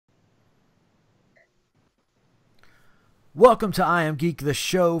Welcome to I Am Geek, the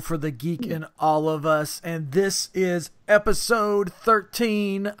show for the geek in all of us, and this is episode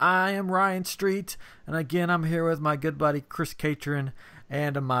 13. I am Ryan Street, and again, I'm here with my good buddy Chris Catron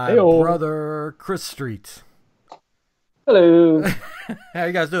and my brother Chris Street. Hello. How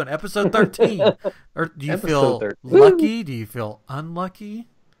you guys doing? Episode 13. Or do you feel lucky? Do you feel unlucky?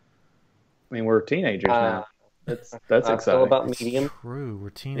 I mean, we're teenagers now. That's exciting. It's all about medium. It's true, we're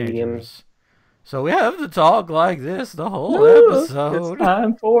teenagers. Medium. So we have to talk like this the whole episode. It's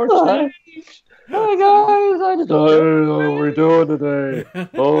time for change. Hi guys, I just don't know what we're doing today.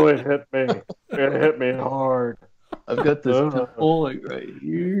 Oh, it hit me. It hit me hard. I've got this pulling right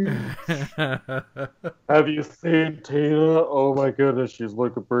here. Have you seen Tina? Oh my goodness, she's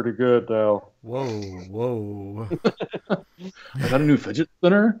looking pretty good now. Whoa. I got a new fidget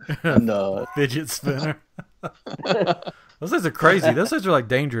spinner. And, fidget spinner. Those things are crazy. Those things are like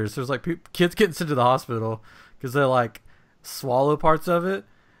dangerous. There's like kids getting sent to the hospital because they like swallow parts of it.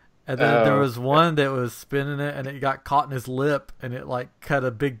 And then there was one that was spinning it and it got caught in his lip and it like cut a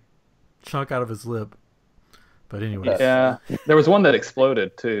big chunk out of his lip. But anyway, yeah, there was one that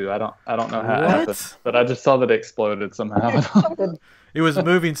exploded too. I don't know how it happened, but I just saw that it exploded somehow. It was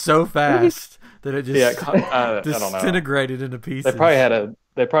moving so fast that it just disintegrated into pieces. They probably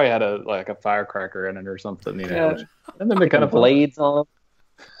had a like a firecracker in it or something, you know. And then they kind of blades on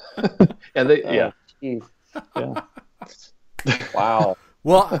them. Yeah. Wow.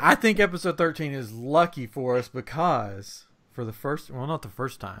 Well, I think episode 13 is lucky for us because for the first, well, not the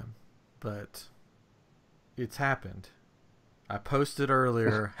first time, but it's happened. I posted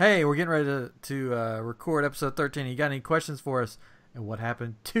earlier, hey, we're getting ready to record episode 13. You got any questions for us? And what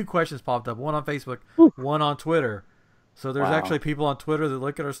happened? 2 questions popped up. One on Facebook, one on Twitter. So there's actually people on Twitter that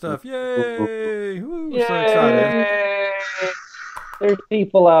look at our stuff. Yay! Woo, we're so excited. There's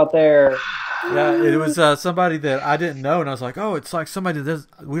people out there. Yeah, it was somebody that I didn't know, and I was like, oh, it's like somebody that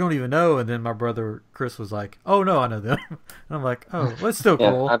we don't even know. And then my brother Chris was like, oh, no, I know them. And I'm like, oh, well, it's still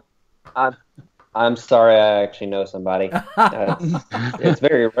cool. I'm sorry I actually know somebody. It's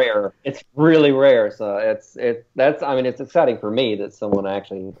very rare. It's really rare. So it's exciting for me that someone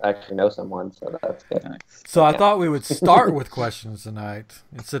actually knows someone. So that's good. So I thought we would start with questions tonight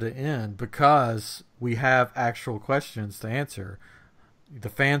instead of end because we have actual questions to answer. The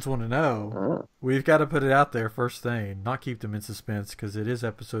fans want to know. We've got to put it out there first thing, not keep them in suspense because it is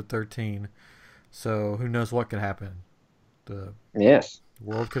episode 13. So who knows what could happen? The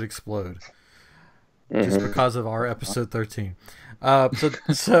world could explode. Just because of our episode 13. So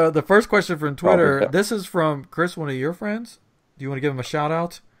the first question from Twitter, this is from Chris, one of your friends. Do you want to give him a shout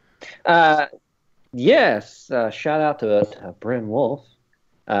out? Yes. Shout out to Bryn Wolf.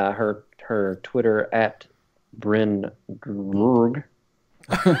 Her Twitter at Bryn Drug.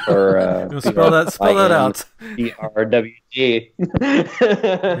 Or spell that out. BRWG.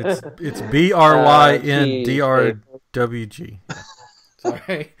 It's BRYNDRWG.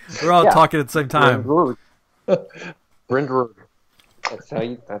 Sorry, we're all talking at the same time. Brindrug.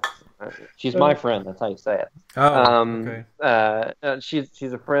 She's my friend. That's how you say it. Oh, okay.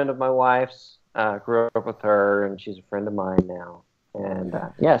 She's a friend of my wife's. Grew up with her, and she's a friend of mine now. And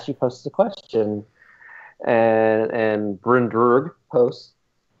she posts a question, and Brindrug posts,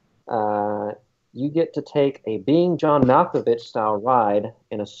 you get to take a Being John Malkovich style ride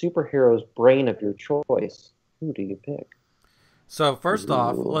in a superhero's brain of your choice. Who do you pick? So first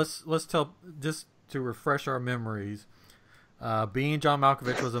off, let's tell, just to refresh our memories. Being John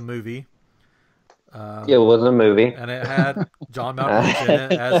Malkovich was a movie. It was a movie, and it had John Malkovich in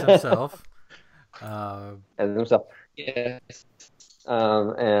it as himself. Yes.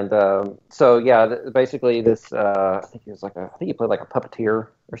 Basically, this I think he played like a puppeteer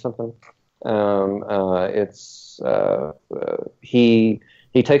or something. He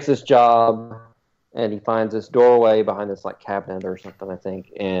takes this job. And he finds this doorway behind this like cabinet or something, I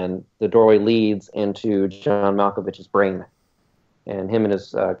think. And the doorway leads into John Malkovich's brain. And him and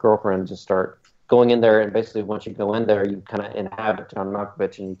his girlfriend just start going in there. And basically, once you go in there, you kind of inhabit John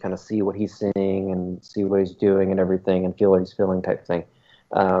Malkovich and you kind of see what he's seeing and see what he's doing and everything and feel what he's feeling type thing.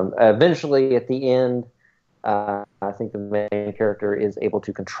 Eventually, at the end, I think the main character is able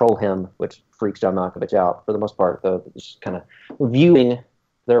to control him, which freaks John Malkovich out for the most part, though. Just kind of viewing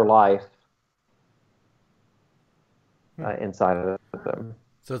their life inside of them.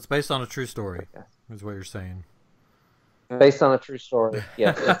 So it's based on a true story, is what you're saying. Based on a true story.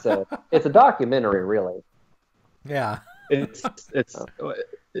 Yes, it's a documentary, really. Yeah. It's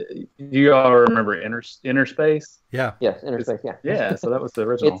you all remember Inner Space? Yeah. Yes, Inner Space. Yeah. Yeah. So that was the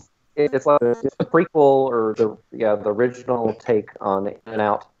original. It's like the prequel or the original take on In and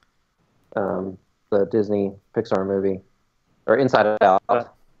Out, the Disney Pixar movie. or Inside Out.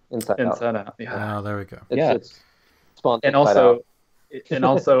 Inside Out. Inside Out. Yeah. Oh, there we go. It's spawned And Inside Out.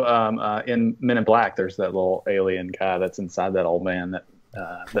 also, in Men in Black, there's that little alien guy that's inside that old man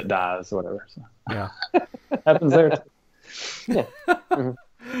that dies or whatever. So. Yeah. Happens there too. Yeah.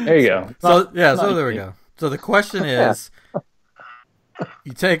 Mm-hmm. There you go. So there we go. So the question is,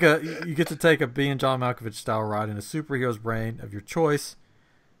 you get to take a being John Malkovich style ride in a superhero's brain of your choice.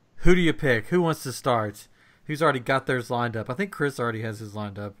 Who do you pick? Who wants to start? Who's already got theirs lined up? I think Chris already has his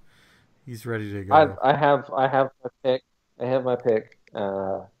lined up. He's ready to go. I have my pick. I have my pick.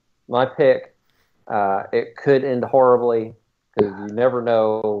 My pick. It could end horribly because you never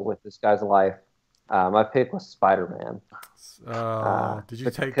know with this guy's life. My pick was Spider-Man. Did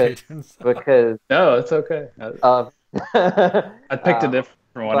you take Caitlin's? Because no, it's okay. I picked a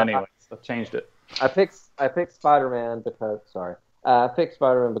different one anyway. So I changed it. I picked Spider-Man because I picked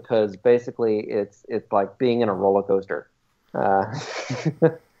Spider-Man because basically it's like being in a roller coaster.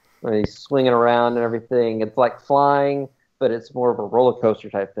 When he's swinging around and everything, it's like flying, but it's more of a roller coaster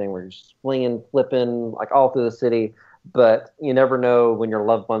type thing where you're swinging, flipping like all through the city. But you never know when your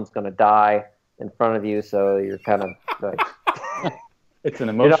loved one's going to die in front of you, so you're kind of like. It's an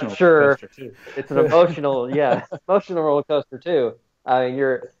emotional roller coaster too. It's an emotional roller coaster too. I mean,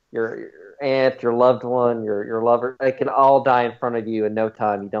 your aunt, your loved one, your lover, they can all die in front of you in no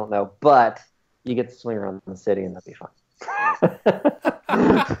time. You don't know, but you get to swing around the city, and that'd be fun.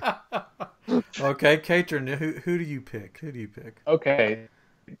 Okay, Katrin, who do you pick? Okay,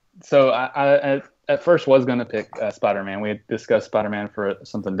 so I at first was going to pick Spider-Man. We had discussed Spider-Man for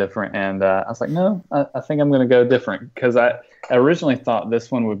something different, and I was like, no, I think I'm going to go different because I originally thought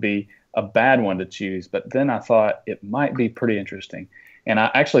this one would be a bad one to choose, but then I thought it might be pretty interesting. And I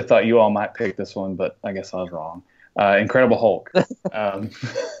actually thought you all might pick this one, but I guess I was wrong. Incredible Hulk. I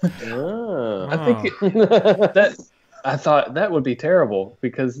think I thought that would be terrible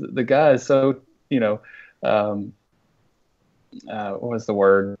because the guy is so, what was the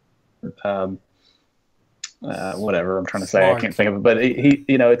word? Whatever I'm trying to say, I can't think of it. But he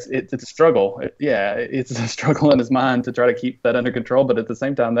it's a struggle. It's a struggle in his mind to try to keep that under control. But at the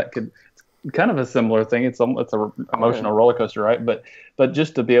same time, that could kind of a similar thing. It's a emotional roller coaster, right? But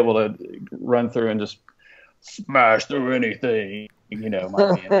just to be able to run through and just smash through anything, might be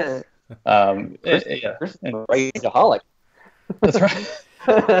it. Rageaholic. That's right.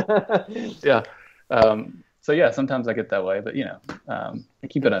 Yeah. So yeah, sometimes I get that way, but I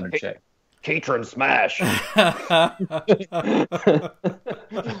keep it under check. Catron smash.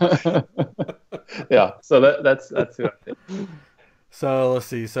 Yeah. So that's who I think. So let's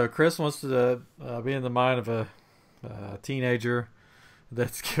see. So Chris wants to be in the mind of a teenager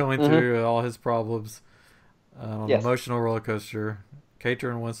that's going through all his problems on an emotional roller coaster.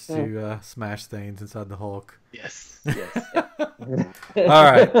 Katrin wants to smash things inside the Hulk. Yes. All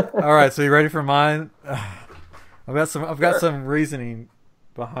right. So you ready for mine? I've got some reasoning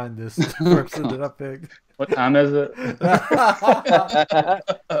behind this person that I picked. What time is it?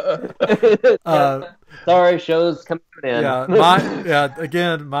 Sorry, show's coming in.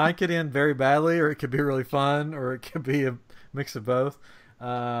 Again, mine could end very badly, or it could be really fun, or it could be a mix of both.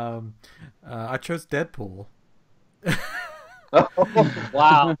 I chose Deadpool.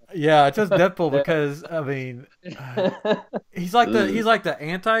 Wow. Yeah, I chose Deadpool because I mean, he's like the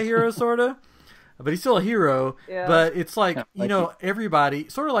anti-hero sort of, but he's still a hero. Yeah. But it's like everybody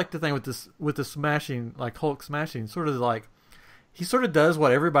sort of like the thing with the smashing, like Hulk smashing, sort of like he sort of does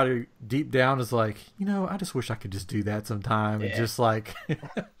what everybody deep down is like. I just wish I could just do that sometime and just like,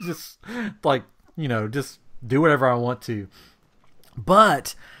 just do whatever I want to.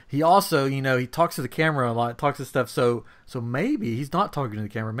 But he also, he talks to the camera a lot, talks to stuff. So maybe he's not talking to the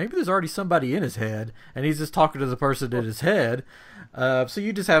camera. Maybe there's already somebody in his head, and he's just talking to the person in his head. So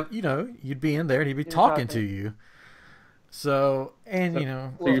you just have, you'd be in there, and he'd be talking to you. So, and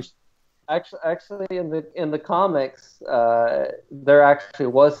actually, in the comics, there actually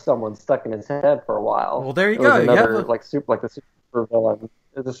was someone stuck in his head for a while. Well, there you go. Another the super villain.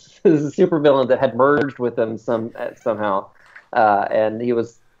 This is a super villain that had merged with him somehow. And he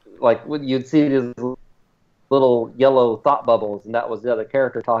was like, you'd see these little yellow thought bubbles, and that was the other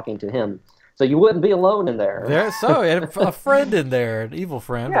character talking to him. So you wouldn't be alone in there. So he had a friend in there, an evil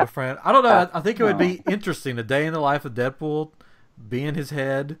friend, but a friend. I don't know. I think it would be interesting, a day in the life of Deadpool, be in his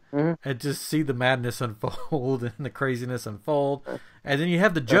head, and just see the madness unfold and the craziness unfold. And then you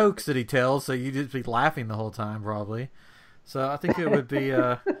have the jokes that he tells, so you'd just be laughing the whole time, probably. So I think it would be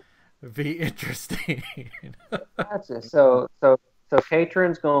interesting. Gotcha. So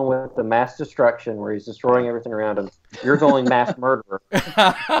Katrin's going with the mass destruction, where he's destroying everything around him. You're going mass murderer,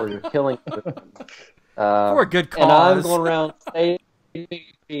 where you're killing. For a good cause. And I'm going around saving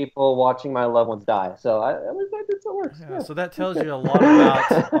people, watching my loved ones die. So I think this works. Yeah, so that tells you a lot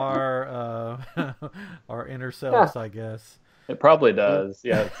about our inner selves, I guess. It probably does.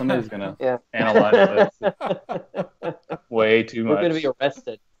 Yeah, somebody's gonna analyze this way too much. We're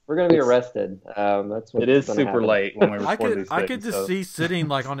gonna be arrested. That's what it is super late when we record these things. I could just see sitting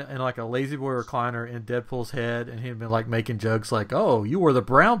like in like a lazy boy recliner in Deadpool's head, and he'd been like making jokes like, "Oh, you wore the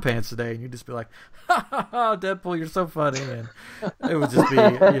brown pants today," and you'd just be like, "Ha ha ha, Deadpool, you're so funny," and it would just be,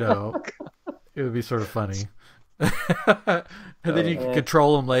 it would be sort of funny. And then you could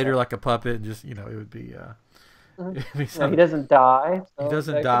control him later like a puppet, and just it would be. He doesn't die. So he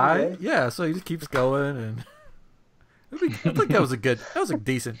doesn't die. Yeah, so he just keeps going, and I think that was a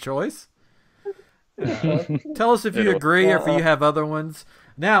decent choice. Tell us if you agree or if you have other ones.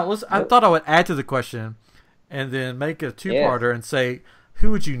 Now, I thought I would add to the question, and then make a two-parter and say,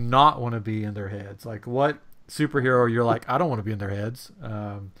 who would you not want to be in their heads? Like, what superhero you're like, I don't want to be in their heads,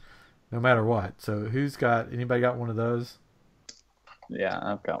 no matter what. So, anybody got one of those? Yeah,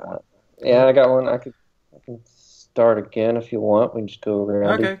 I've got one. Yeah, I got one. I can start again if you want. We can just go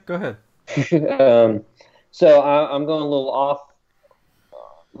around. Okay, go ahead. So I'm going a little off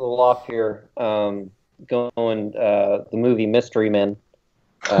here. Going the movie Mystery Men.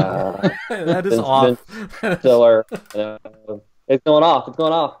 That is off. Stiller. It's going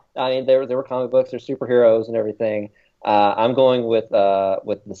off. I mean, there were comic books, there's superheroes and everything. I'm going with the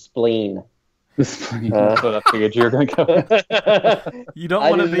Spleen. The Spleen. That's what I figured you were going to go. You don't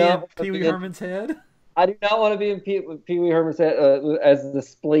want to be in Pee Wee Herman's head? I do not want to be in Pee Wee Herman's head as the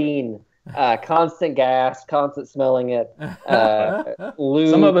Spleen. Constant gas, constant smelling it.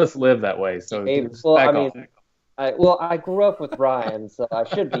 Some of us live that way, so I grew up with Ryan, so I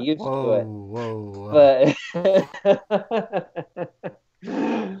should be used to it. Whoa.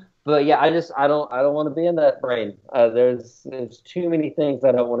 But yeah, I don't want to be in that brain. There's too many things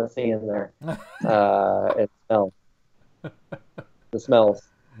I don't want to see in there. It smells. The smells.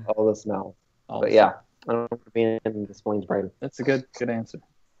 All the smells. But yeah, I don't want to be in the Spleen's brain. That's a good answer.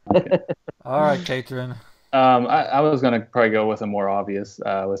 Okay. All right, Katrin. I was going to probably go with a more obvious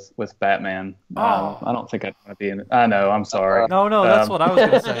with Batman. I don't think I'd want to be in it. I know. I'm sorry. No, that's what I was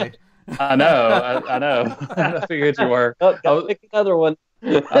going to say. I know. I figured you were. Pick another one.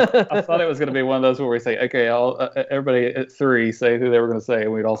 I thought it was going to be one of those where we say, okay, everybody at 3 say who they were going to say,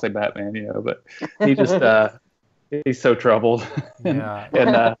 and we'd all say Batman, But he just he's so troubled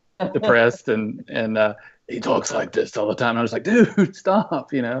and depressed, and he talks like this all the time. I was like, dude,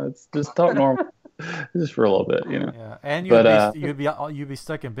 stop! It's just talk normal, just for a little bit, Yeah, and you'd be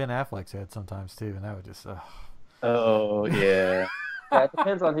stuck in Ben Affleck's head sometimes too, and that would just. Oh yeah. Yeah, it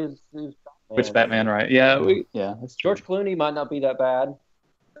depends on who's which Batman, right? Yeah, that's true. George Clooney might not be that bad.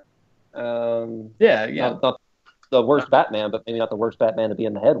 Yeah. Not the worst Batman, but maybe not the worst Batman to be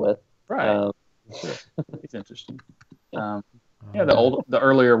in the head with. Right. He's interesting. The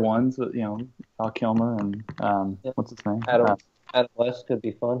earlier ones, Val Kilmer and what's his name? Adam West could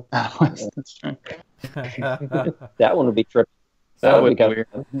be fun. Adam West, that's true. That one would be trippy. That would be weird.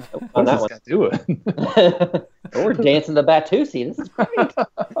 On that one, do it. We're dancing the Batusi. This is great.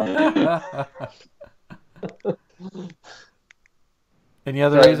 Any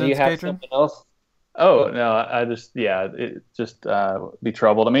other reasons, do you have Katrin? something else? Oh no, I just it just be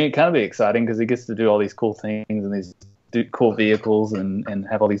troubled. I mean, it kind of be exciting because he gets to do all these cool things and these cool vehicles and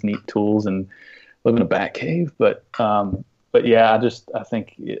have all these neat tools and live in a bat cave. But yeah, I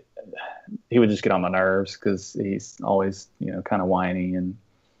think he would just get on my nerves because he's always kind of whiny and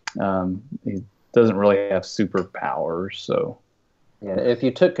he doesn't really have superpowers. So yeah, if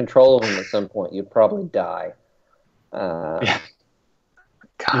you took control of him at some point, you'd probably die. Yeah.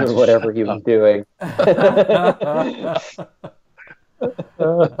 God, whatever he was doing.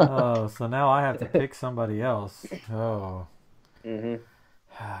 Oh, so now I have to pick somebody else. Oh. Mm-hmm.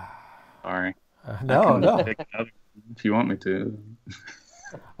 Sorry. No. If you want me to.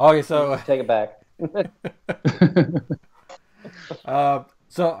 Okay, so take it back.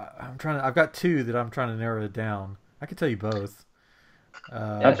 So I've got two that I'm trying to narrow it down. I can tell you both.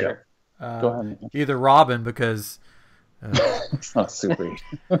 Sure. Go ahead. Either Robin because. It's not super.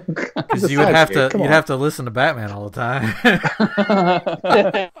 Because you'd have to listen to Batman all the time.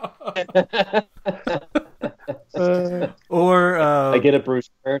 Or I get it,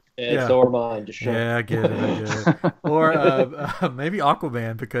 Bruce. So are mine. Just shut I get it. Or maybe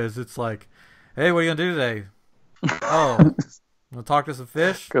Aquaman because it's like, hey, what are you gonna do today? Oh, wanna talk to some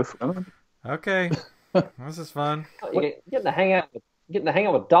fish? Go swimming. Okay, this is fun. Getting to hang out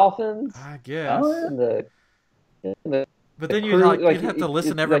with dolphins. I guess. In the But then you'd have to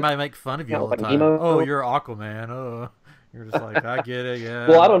listen to everybody make fun of you all the time. Emo. Oh, you're Aquaman. Oh, you're just like, I get it. Yeah.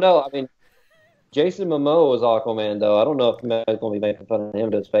 Well, I don't know. I mean, Jason Momoa was Aquaman, though. I don't know if Matt's going to be making fun of him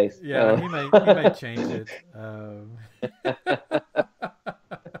to his face. Yeah, he may change it.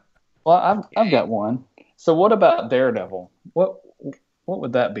 Well, I've got one. So what about Daredevil? What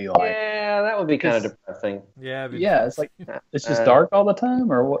would that be like? Yeah, that would be kind of depressing. Yeah. It's like it's just dark all the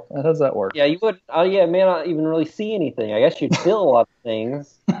time, or what? How does that work? Yeah, you would. Oh, yeah, may not even really see anything. I guess you'd feel a lot of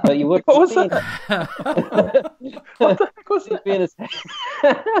things, but you wouldn't. What was see that? What the heck was that?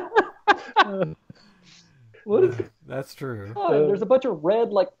 What is it? That's true. Oh, there's a bunch of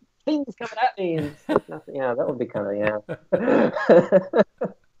red like things coming at me. And nothing. Yeah, that would be kind of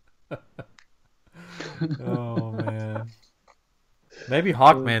Oh man. Maybe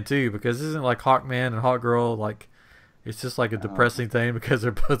Hawkman too, because isn't like Hawkman and Hawkgirl like it's just like a depressing thing because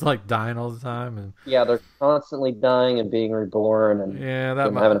they're both like dying all the time and Yeah, they're constantly dying and being reborn and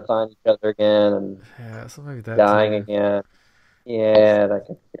that having to find each other again and so maybe that dying too. again. Yeah, that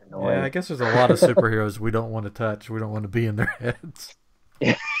could be annoying. Yeah, I guess there's a lot of superheroes we don't want to touch. We don't want to be in their heads.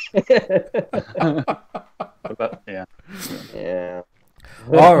 Yeah.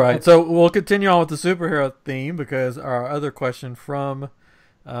 All right, so we'll continue on with the superhero theme because our other question from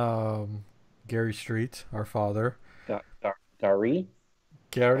Gary Street, our father. Dari?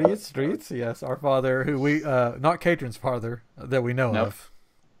 Gary Street, yes, our father, who we, not Catron's father that we know of.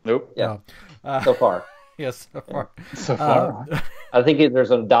 Nope. Yeah. No. So far. Yes, so far. So far. I think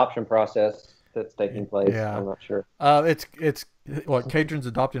there's an adoption process that's taking place. Yeah. I'm not sure. It's what, Catron's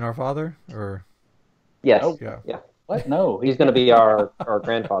adopting our father? Or Yes. Oh, yeah. What? No. He's going to be our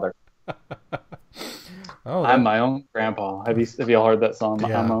grandfather. Oh, I'm my own grandpa. Have y'all heard that song?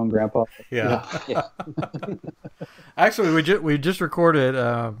 Yeah. I'm my own grandpa. Yeah. Yeah. Actually, we just recorded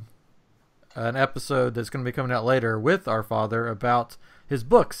an episode that's going to be coming out later with our father about his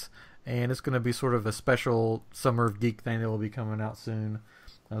books, and it's going to be sort of a special Summer of Geek thing that will be coming out soon.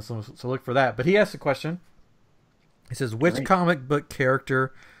 So look for that. But he asked a question. He says, which comic book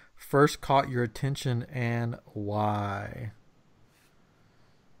character first caught your attention and why?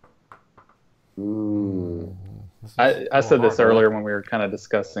 Ooh. I said this earlier when we were kind of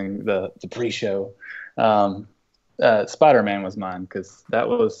discussing the pre-show. Spider-Man was mine because that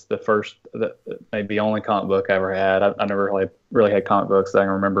was the first, maybe only comic book I ever had. I never really had comic books that I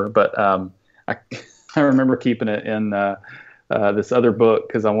can remember, but I remember keeping it in this other book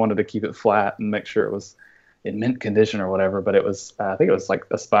because I wanted to keep it flat and make sure it was in mint condition or whatever. But it was, I think it was like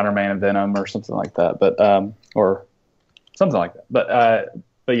a Spider-Man and Venom or something like that, but or something like that.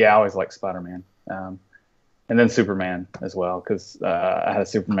 But yeah, I always liked Spider-Man. And then Superman as well, because I had a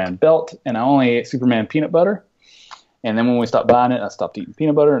Superman belt, and I only ate Superman peanut butter. And then when we stopped buying it, I stopped eating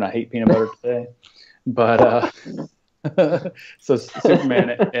peanut butter, and I hate peanut butter today. But so Superman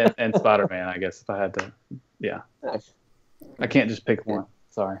and Spider-Man, I guess, if I had to, yeah. Nice. I can't just pick one.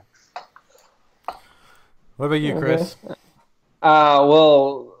 Sorry. What about you, Chris?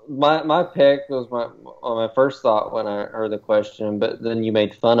 Well, my pick was my first thought when I heard the question, but then you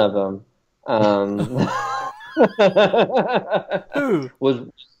made fun of him. Who?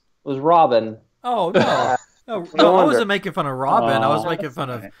 Was Robin. Oh, no. No, I wasn't making fun of Robin. I was making fun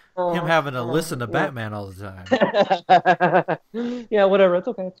of him having to listen to Batman all the time. Yeah, whatever. It's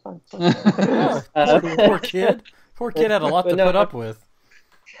okay. It's fine. It's fine. Poor kid. Poor kid had a lot to put up with.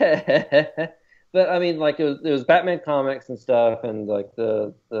 But I mean, like it was Batman comics and stuff, and like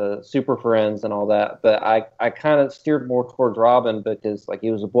the Super Friends and all that. But I kind of steered more towards Robin because like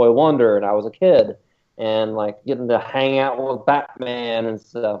he was a boy wonder, and I was a kid, and like getting to hang out with Batman and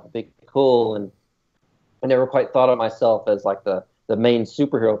stuff would be cool. And I never quite thought of myself as like the main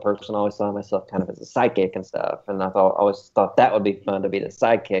superhero person. I always saw myself kind of as a sidekick and stuff. And I always thought that would be fun to be the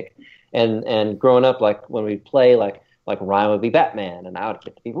sidekick. And growing up, like when we play, like Ryan would be Batman and I would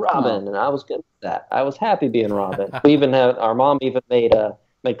get to be Robin, and I was good with that. I was happy being Robin. We even had our mom even made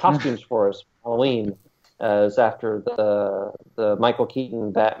costumes for us for Halloween. It was after the Michael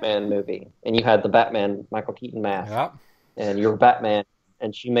Keaton Batman movie, and you had the Batman Michael Keaton mask, Yep. and you were Batman,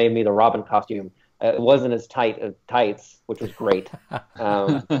 and she made me the Robin costume. It wasn't as tight as tights, which was great.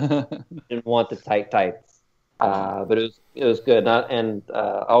 Didn't want the tight tights, but it was good. And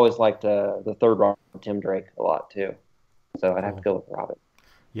I always liked the third Robin, Tim Drake, a lot too. So I'd have to go with Robin.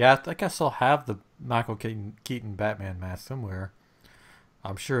 Yeah, I think I still have the Michael Keaton Batman mask somewhere.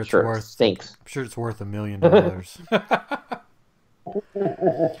 I'm sure it's worth. Stinks. I'm sure it's worth $1 million.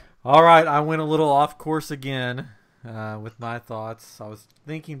 All right, I went a little off course again with my thoughts. I was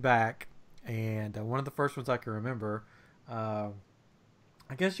thinking back. And one of the first ones I can remember, I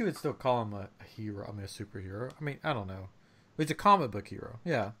guess you would still call him a hero. I mean, a superhero. I mean, I don't know. He's a comic book hero.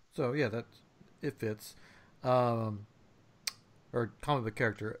 Yeah. So yeah, it fits. Or comic book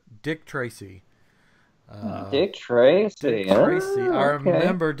character, Dick Tracy. Dick Tracy. Dick Tracy. Oh, I okay.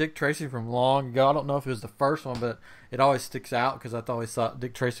 remember Dick Tracy from long ago. I don't know if it was the first one, but it always sticks out because I always thought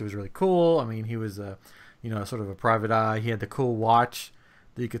Dick Tracy was really cool. I mean, he was sort of a private eye. He had the cool watch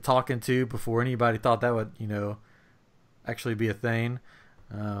that you could talk into before anybody thought that would, actually be a thing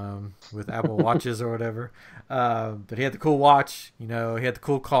with Apple Watches or whatever. But he had the cool watch. He had the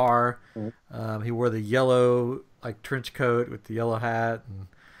cool car. He wore the yellow trench coat with the yellow hat and.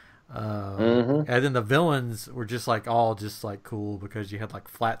 And then the villains were just cool because you had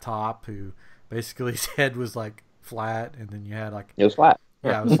Flat Top, who basically his head was flat, and then you had it was flat.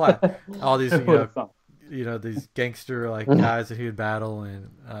 Yeah, it was flat. All these these gangster guys that he would battle, and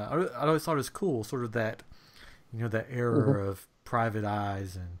I always thought it was cool, sort of that that era of private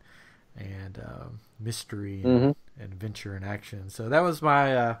eyes and mystery and adventure and action. So that was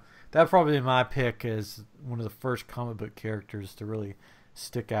my that probably my pick as one of the first comic book characters to really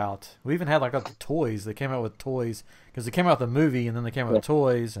stick out. We even had the toys. They came out with toys because they came out with the movie and then they came out with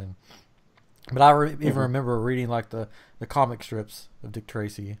toys. But I even remember reading the comic strips of Dick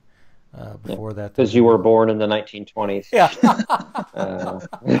Tracy before that. Because you were born in the 1920s. Yeah.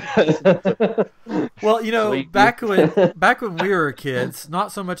 Well, back when we were kids,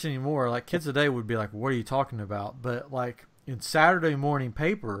 not so much anymore. Kids today would be like, "What are you talking about?" But in Saturday morning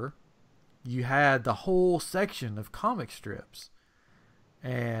paper, you had the whole section of comic strips.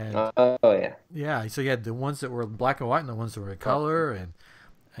 And so you had the ones that were in black and white and the ones that were in color, and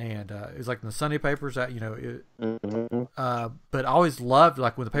it was in the Sunday papers that but I always loved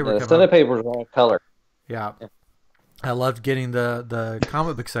when the paper the Sunday papers were all color. Yeah, I loved getting the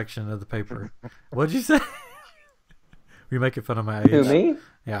comic book section of the paper. What'd you say? Were you making fun of my age? Who, me?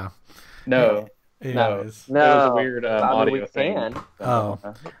 Yeah. No. Anyways. No. It was a weird audio we thing.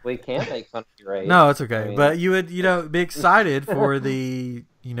 We can make fun of your age. No, it's okay. But you would, be excited for the,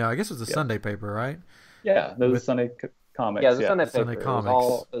 I guess it was a Sunday paper, right? Yeah, those Sunday comics. Yeah, the Sunday paper. Sunday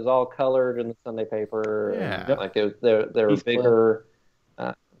comics. It was all colored in the Sunday paper. Yeah. And, they were bigger.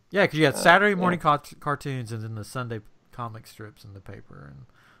 Yeah, because you had Saturday morning cartoons and then the Sunday comic strips in the paper. And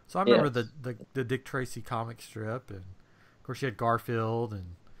so I remember the Dick Tracy comic strip. And, of course, you had Garfield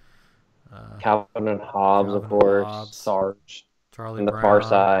and Calvin and Hobbes, of course. Sarge. Charlie and the Brown. Far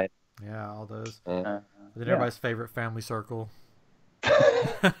Side. Yeah, all those. Yeah. Then everybody's favorite family circle.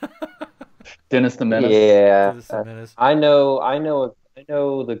 Dennis the Menace. Yeah. Dennis the Menace. I know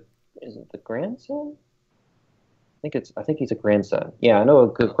the is it the grandson? I think he's a grandson. Yeah, I know a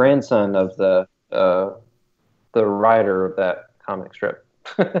good grandson of the writer of that comic strip.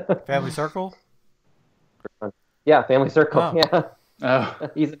 Family Circle? Yeah, Family Circle. Oh. Yeah. Oh.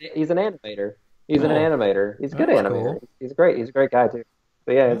 He's an animator. He's an animator. He's a good animator. Cool. He's a great guy too.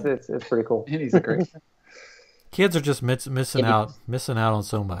 But yeah, it's pretty cool. And he's a great. Kids are just missing out on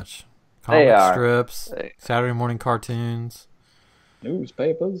so much. They Comic are. strips, Saturday morning cartoons.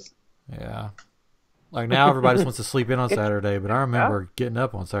 Newspapers. Yeah. Now everybody just wants to sleep in on Saturday, but I remember getting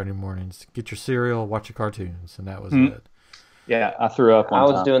up on Saturday mornings, get your cereal, watch your cartoons, and that was it. Yeah, I threw up one I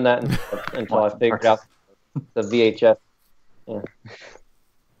was time. doing that until I figured out the VHS. Yeah.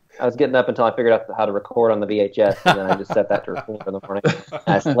 I was getting up until I figured out how to record on the VHS, and then I just set that to record in the morning.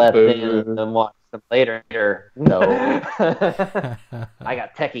 I slept in and watched them later. No. I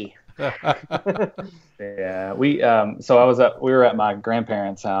got techie. Yeah, we were at my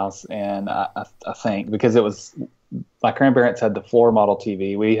grandparents' house, and I think because it was my grandparents had the floor model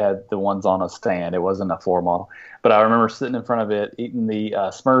TV, we had the ones on a stand. It wasn't a floor model, but I remember sitting in front of it eating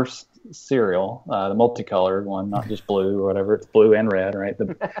the cereal, the multicolored one, not just blue or whatever. It's blue and red, right?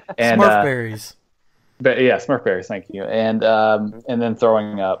 And Smurfberries. But yeah, Smurfberries, thank you. And then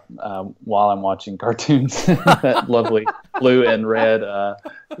throwing up while I'm watching cartoons, that lovely blue and red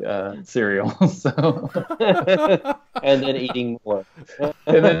cereal. So, and then eating more.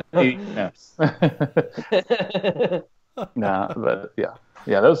 and then eating, yes. Nah, but yeah,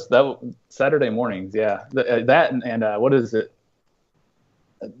 that Saturday mornings, yeah, that and what is it?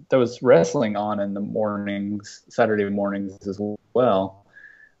 There was wrestling on in the mornings, Saturday mornings as well.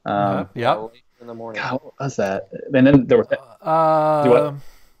 Yep. In the morning. God, what was that? And then there was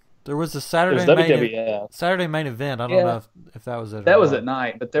there was a Saturday main event. I don't know if that was it. That was at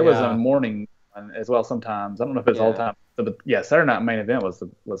night, but there was a morning one as well. Sometimes I don't know if it's all the time. But yeah, Saturday night main event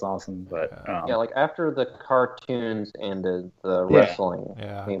was awesome. But after the cartoons ended, the wrestling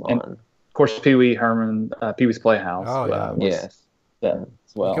came on. Of course, Pee Wee's Playhouse. Oh yeah, yes. Yeah,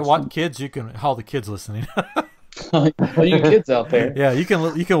 as well. You can watch kids. You can all the kids listening. All you kids out there. Yeah, you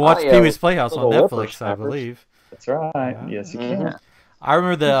can watch Pee Wee's Playhouse on Netflix, I believe. That's right. Yeah. Yes, you can. I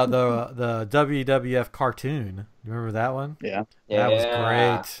remember the WWF cartoon. You remember that one? Yeah. That was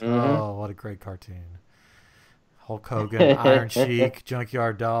great. Oh, what a great cartoon. Hulk Hogan, Iron Sheik,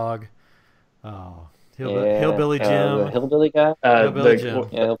 Junkyard Dog. Oh, Hillbilly Jim. The hillbilly guy. Hillbilly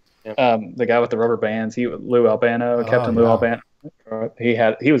Jim. The guy with the rubber bands. Lou Albano, Captain Lou Albano.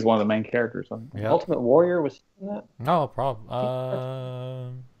 He was one of the main characters. Yep. Ultimate Warrior was that? No problem.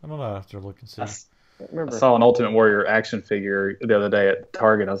 I don't know. I have to look and see. I saw an Ultimate Warrior action figure the other day at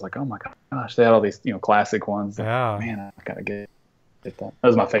Target. I was like, oh my gosh, they had all these classic ones. Yeah. Man, I gotta get that. That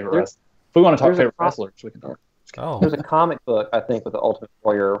was my favorite wrestler. If we want to talk favorite wrestlers, we can talk. Oh. There's a comic book, I think, with the Ultimate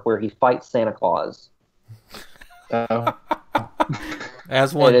Warrior where he fights Santa Claus.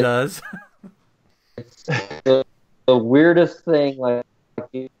 As one does. It's the weirdest thing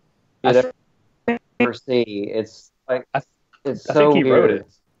you could ever see. It's like I so think he weird. wrote it. I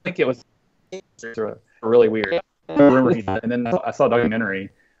think it was really weird. I remember and then I saw a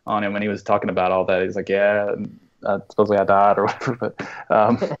documentary on him when he was talking about all that. He's like, yeah, supposedly I died or whatever. But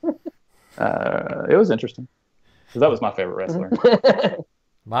it was interesting because that was my favorite wrestler.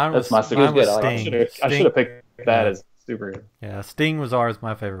 Mine was my super. Sting. I should have picked that as superhero. Yeah, Sting was always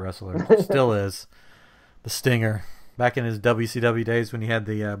my favorite wrestler. Still is. The Stinger. Back in his WCW days when he had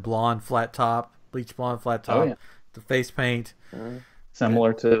the blonde flat top, bleach blonde flat top, the face paint.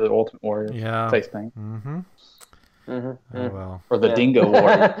 Similar to the Ultimate Warrior face paint. Oh, well. Or the Dingo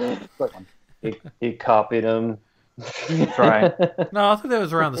Warrior. he copied him. That's right. No, I think that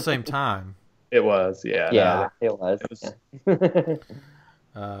was around the same time. It was, yeah. Yeah, it was.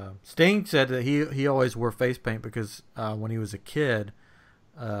 Sting said that he always wore face paint because when he was a kid,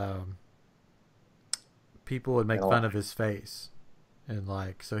 people would make fun of his face, and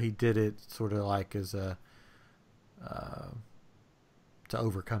so he did it sort of like as a to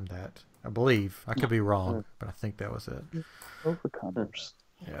overcome that. I believe I could be wrong, but I think that was it. Overcomers.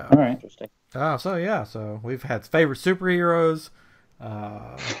 Yeah. All right. Interesting. So we've had favorite superheroes,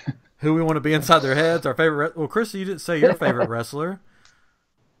 who we want to be inside their heads, our favorite. Well, Chris, you didn't say your favorite wrestler.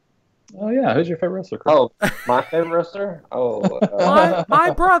 Oh yeah, who's your favorite wrestler, Chris? Oh, my favorite wrestler? Oh,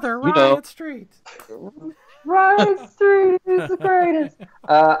 my brother, Riot Street. Riot Street is the greatest.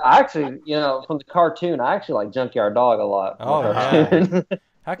 I actually, from the cartoon, I actually like Junkyard Dog a lot. Oh yeah.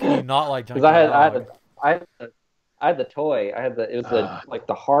 How can you not like Junkyard Dog? I had the toy. It was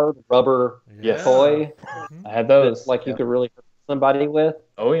the hard rubber toy. I had those. You could really hurt somebody with.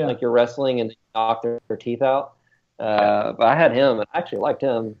 Oh yeah. Like you're wrestling and you knock their teeth out. But I had him and I actually liked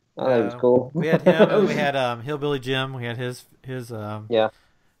him. I thought he was cool. We had him and we had Hillbilly Jim. We had his big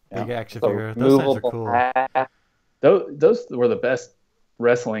action figure. Those things are cool. Hat. Those were the best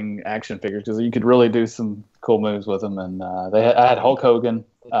wrestling action figures because you could really do some cool moves with them. And I had Hulk Hogan,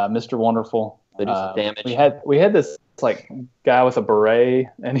 Mr. Wonderful. They do some damage. We had this guy with a beret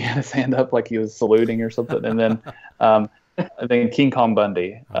and he had his hand up like he was saluting or something. And then King Kong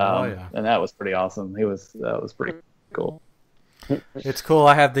Bundy. And that was pretty awesome. That was pretty cool. It's cool.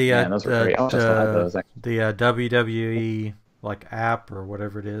 I have the WWE app or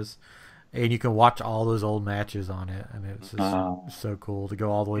whatever it is, and you can watch all those old matches on it, and it's just so cool to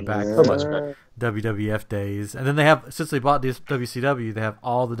go all the way back to WWF days. And then they have, since they bought this WCW, they have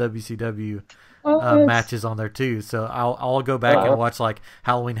all the WCW matches on there too. So I'll go back and watch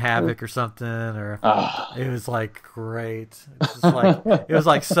Halloween Havoc or something, or it was great. It's just it was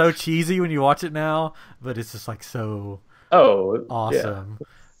so cheesy when you watch it now, but it's just so awesome. Yeah.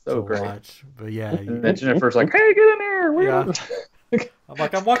 So great. Watch. But yeah, and Jennifer's like, "Hey, get in here!" Yeah.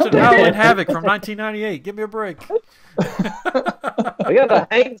 I'm watching Halloween Havoc from 1998. Give me a break. We gotta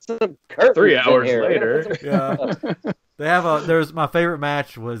hang some curtains 3 hours in here. later. Yeah. They have there's my favorite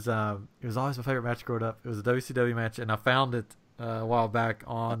match was it was always my favorite match growing up. It was a WCW match, and I found it a while back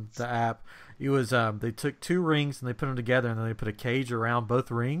on the app. It was they took 2 rings and they put them together, and then they put a cage around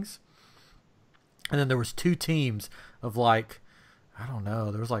both rings, and then there was 2 teams of I don't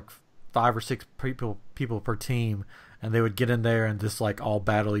know, there was 5 or 6 people per team, and they would get in there and just all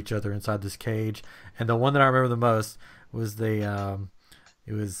battle each other inside this cage. And the one that I remember the most was it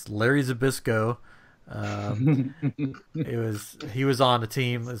was Larry Zbyszko. He was on a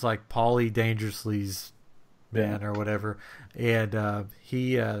team. It's Paulie Dangerously's band or whatever, and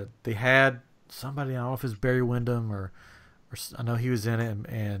they had somebody, I don't know if it was Barry Windham or I know he was in it,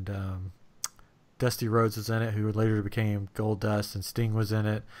 and Dusty Rhodes was in it, who later became Goldust, and Sting was in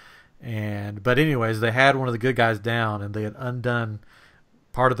it. But anyways, they had one of the good guys down, and they had undone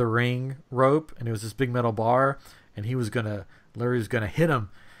part of the ring rope, and it was this big metal bar, and Larry was gonna hit him,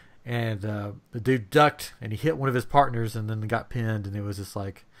 and the dude ducked, and he hit one of his partners, and then got pinned, and it was just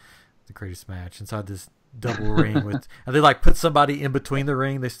the greatest match inside this double ring with, and they like put somebody in between the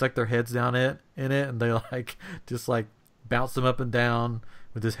ring. They stuck their heads down in it, and they like just like bounced them up and down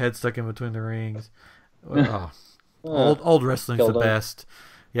with his head stuck in between the rings. Oh, old wrestling's the best.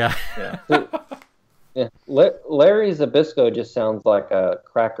 Yeah. Yeah. Larry Zbyszko just sounds like a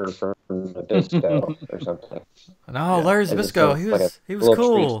cracker from Nabisco or something. No, Larry Zbyszko, he was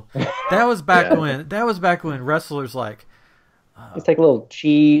cool. That was back when wrestlers like just take a little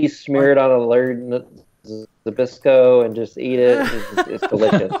cheese, smear it on a Larry Zbyszko, and just eat it. It's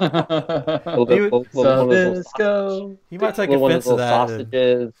delicious. Zbyszko. He might take offense to that.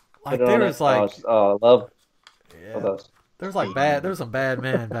 Sausages. Like there was like I love those. There was like there was some bad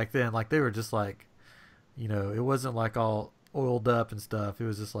men back then. Like they were just like, you know, it wasn't like all oiled up and stuff. It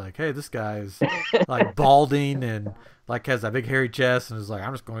was just like, hey, this guy is like balding and like has that big hairy chest and is like,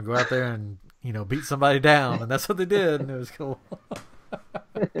 I'm just going to go out there and, you know, beat somebody down. And that's what they did. And it was cool.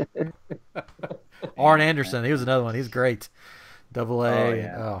 Arn Anderson, he was another one. He's great. Double A. Oh,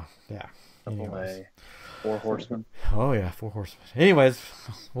 yeah. Oh, yeah. Double A. Four Horsemen. Oh, yeah. Four Horsemen. Anyways,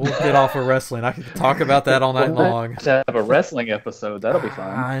 we'll get off of wrestling. I could talk about that all night long. To have a wrestling episode. That'll be fun.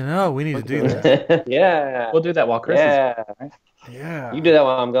 I know. We need to do that. Yeah. We'll do that while Chris is Yeah. right? Yeah. You do that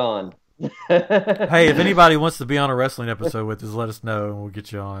while I'm gone. Hey, if anybody wants to be on a wrestling episode with us, let us know and we'll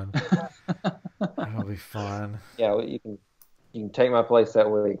get you on. That'll be fun. Yeah, well, you can take my place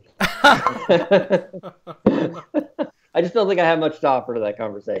that week. I just don't think I have much to offer to that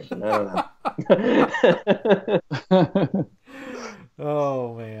conversation. I don't know.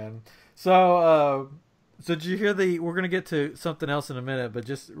 Oh man. So did you hear we're gonna get to something else in a minute, but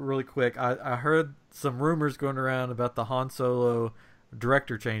just really quick, I heard some rumors going around about the Han Solo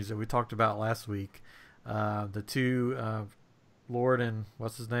director change that we talked about last week. The two Lord and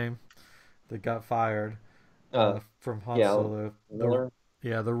what's his name that got fired from Han Solo. Miller.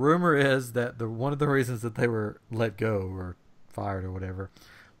 The rumor is that one of the reasons that they were let go or fired or whatever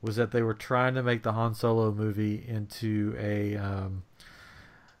was that they were trying to make the Han Solo movie into a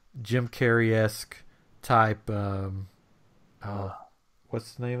Jim Carrey-esque type.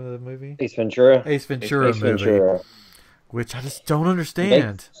 What's the name of the movie? Ace Ventura. Ace Ventura movie. Which I just don't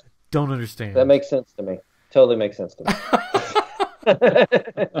understand. Don't understand. That makes sense to me. Totally makes sense to me.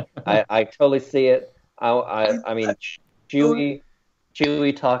 I totally see it. I mean,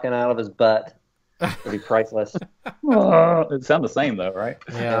 Chewie talking out of his butt would be priceless. It sounds the same though, right?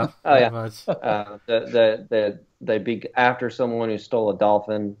 Yeah. Oh yeah. Much. They'd be after someone who stole a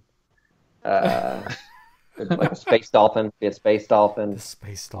dolphin. Like a space dolphin. Be a space dolphin. The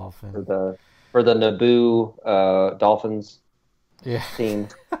space dolphin. For the Naboo Dolphins team.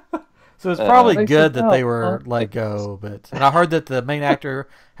 So it's probably good that they were let go, and I heard that the main actor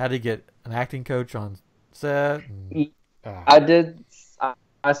had to get an acting coach on set. I did.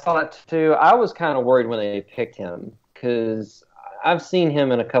 I saw that too. I was kind of worried when they picked him because I've seen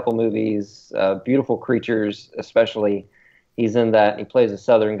him in a couple movies, Beautiful Creatures especially. He's in that. He plays a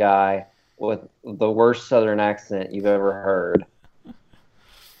Southern guy with the worst Southern accent you've ever heard.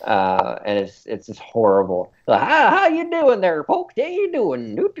 And it's just horrible. Like, how you doing there, folks? How you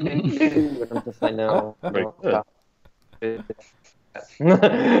doing? And I'm just like, no.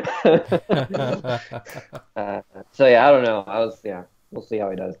 So yeah, I don't know. We'll see how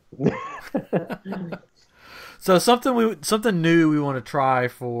he does. So something new we want to try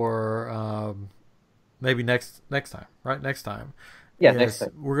for maybe next time, right? Next time. Yeah, next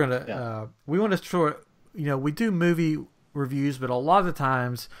time. We're gonna we want to try. You know, we do movie reviews, but a lot of the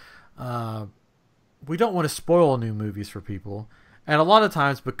times we don't want to spoil new movies for people, and a lot of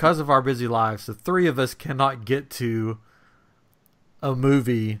times because of our busy lives, the three of us cannot get to a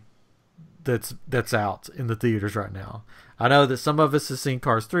movie that's out in the theaters right now. I know that some of us have seen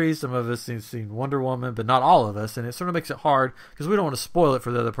Cars 3, some of us have seen Wonder Woman, but not all of us, and it sort of makes it hard because we don't want to spoil it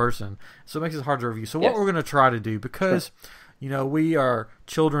for the other person, so it makes it hard to review. So what we're going to try to do, because you know, we are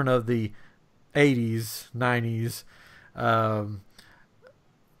children of the 80s, 90s,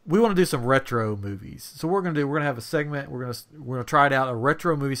 we want to do some retro movies. So we're going to have a segment. We're going to try it out, a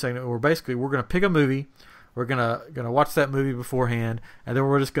retro movie segment where basically we're going to pick a movie. We're gonna watch that movie beforehand, and then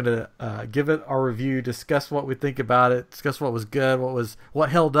we're just gonna give it our review, discuss what we think about it, discuss what was good, what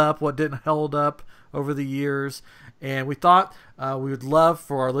held up, what didn't hold up over the years, and we thought we would love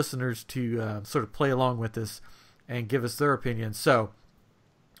for our listeners to sort of play along with us and give us their opinion. So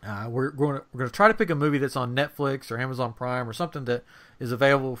we're going to try to pick a movie that's on Netflix or Amazon Prime or something that is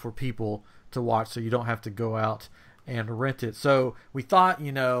available for people to watch, so you don't have to go out and rent it. So we thought,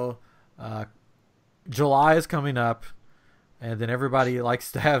 you know. July is coming up, and then everybody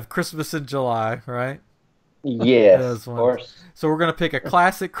likes to have Christmas in July, right? Yes, of course. So we're going to pick a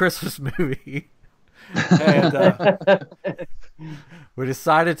classic Christmas movie And we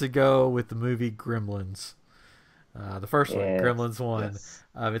decided to go with the movie Gremlins. The first one, Gremlins 1. Yes.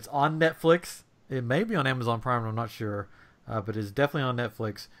 It's on Netflix. It may be on Amazon Prime, I'm not sure. But it's definitely on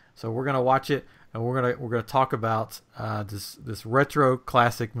Netflix. So we're gonna watch it, and we're gonna talk about this retro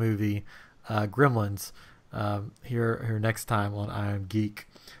classic movie, Gremlins, here next time on iamGEEK.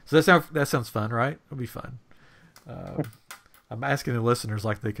 So that sounds fun, right? It'll be fun. I'm asking the listeners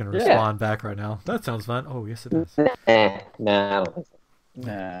like they can respond back right now. That sounds fun. Oh, yes, it is. Nah, I don't think so.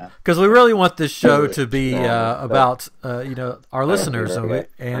 Nah. Because we really want this show to be about our listeners,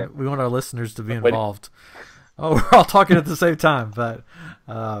 and we want our listeners to be involved. Oh, we're all talking at the same time, but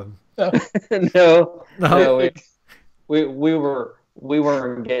No, we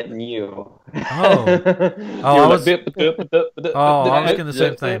weren't getting you. I was getting the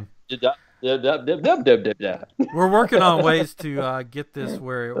same thing. We're working on ways to get this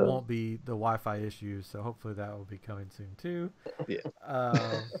where it won't be the Wi-Fi issues, so hopefully that will be coming soon too. Yeah.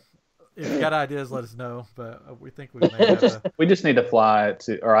 If you got ideas, let us know. But we think we may have We just need to fly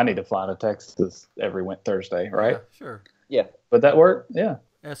I need to fly to Texas every Thursday, right? Yeah, sure. Yeah. Would that work? Yeah.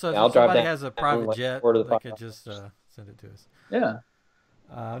 Yeah, so I'll if drive somebody down has a private jet, over to the they could podcast. just send it to us. Yeah.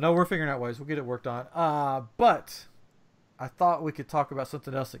 No, we're figuring out ways. We'll get it worked on. But I thought we could talk about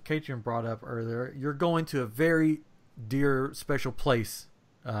something else that Katrin brought up earlier. You're going to a very dear, special place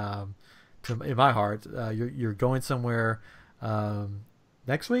in my heart. You're going somewhere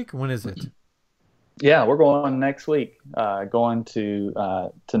next week. When is it? Yeah, we're going next week. Going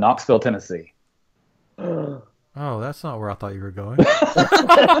to Knoxville, Tennessee. Oh, that's not where I thought you were going.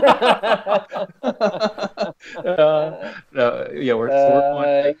 Yeah, we're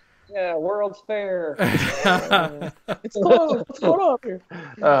going. Yeah, World's Fair. It's close. What's going on here?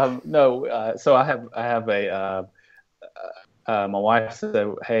 No, so I have a my wife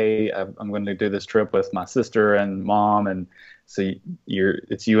said, "Hey, I'm going to do this trip with my sister and mom, and so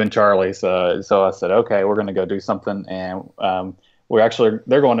it's you and Charlie." So I said, "Okay, we're going to go do something," and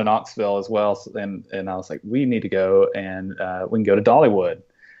they're going to Knoxville as well, and I was like, "We need to go, and we can go to Dollywood."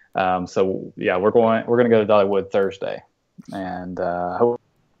 So yeah, we're going to go to Dollywood Thursday, and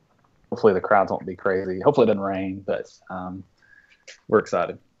hopefully the crowds won't be crazy. Hopefully it doesn't rain, but we're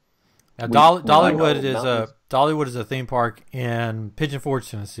excited. Now, Dollywood is a theme park in Pigeon Forge,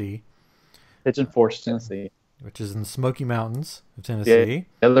 Tennessee. Pigeon Forge, Tennessee, which is in the Smoky Mountains of Tennessee.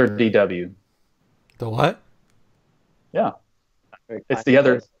 The other DW. The what? Yeah, it's the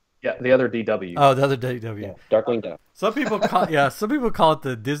other. Yeah, the other DW. Oh, the other DW. Yeah, Darkwing Duck. Some people call it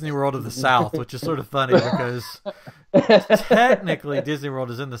the Disney World of the South, which is sort of funny because technically Disney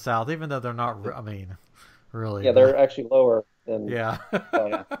World is in the South, even though they're not. I mean, really. Yeah, they're actually lower than. Yeah.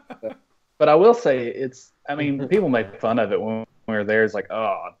 But I will say people make fun of it when we're there. It's like,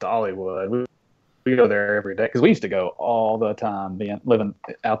 oh, Dollywood. We go there every day because we used to go all the time, living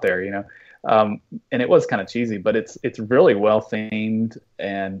out there, and it was kind of cheesy, but it's really well themed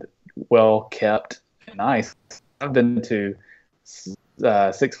and well kept and nice. I've been to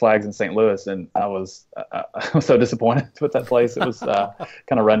Six Flags in St. Louis, and I was so disappointed with that place. It was kind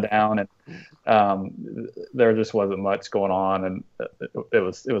of run down, and there just wasn't much going on, and it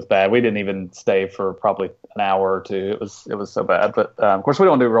was bad. We didn't even stay for probably an hour or two. It was so bad. But of course, we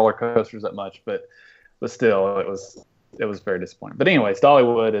don't do roller coasters that much, but still, it was very disappointing. But anyways,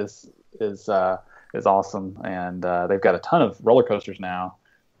 Dollywood is awesome, and they've got a ton of roller coasters now.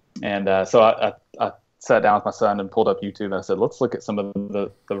 And so I sat down with my son and pulled up YouTube, and I said, let's look at some of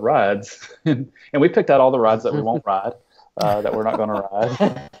the rides. And we picked out all the rides that we won't ride, that we're not going to ride.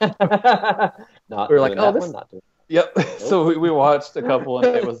 We were like, oh, this. Yep. Nope. So we watched a couple,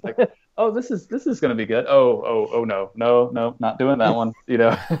 and it was like, oh, this is going to be good. Oh, no, not doing that one.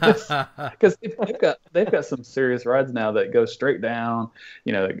 Because they've got some serious rides now that go straight down.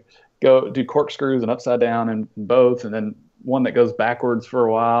 Go do corkscrews and upside down and both, and then one that goes backwards for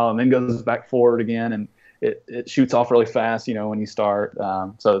a while and then goes back forward again, and it shoots off really fast, when you start.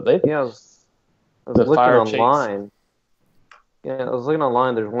 So they I was looking online. Yeah, I was looking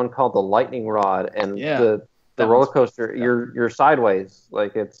online. There's one called the Lightning Rod, and the roller coaster. You're sideways,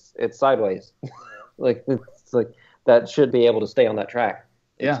 like it's sideways, like it's like that should be able to stay on that track.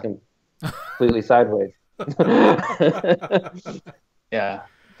 It's completely sideways. Yeah.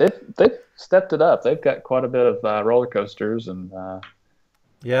 They've stepped it up. They've got quite a bit of roller coasters, and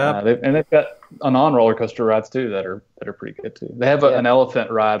they've got non-roller coaster rides too that are pretty good too. They have an elephant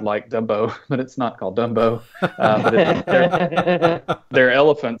ride like Dumbo, but it's not called Dumbo. But they're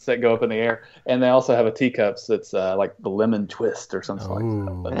elephants that go up in the air, and they also have a teacups that's like the lemon twist or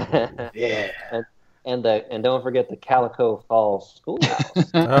something like that. But, yeah. And don't forget the Calico Falls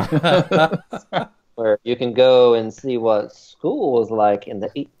Schoolhouse. where you can go and see what school was like in the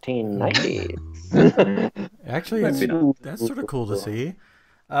 1890s. Actually, that's sort of cool to see. It is.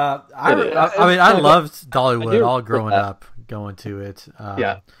 I mean, I loved I Dollywood do all remember growing that. up, going to it.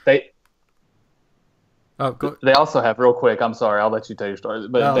 Yeah, Oh, go. they also have real quick. I'm sorry, I'll let you tell your story.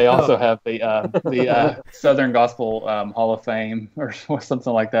 But they also have the Southern Gospel Hall of Fame or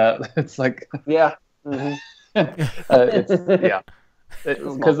something like that. It's like Yeah. Mhm. it's yeah,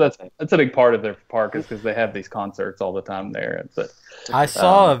 because that's a big part of their park is because they have these concerts all the time there. But I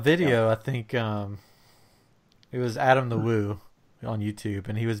saw a video. I think it was Adam the Woo on YouTube,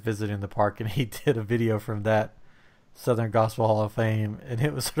 and he was visiting the park, and he did a video from that Southern Gospel Hall of Fame, and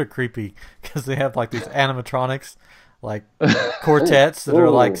it was sort of creepy because they have like these animatronics, like quartets that are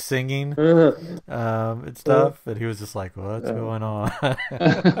like singing and stuff, and he was just like, "What's going on?"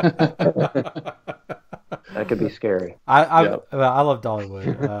 That could be scary. I Yeah. love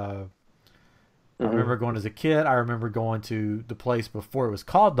Dollywood. I remember going as a kid. I remember going to the place before it was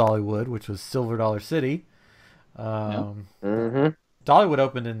called Dollywood, which was Silver Dollar City. Mhm. Dollywood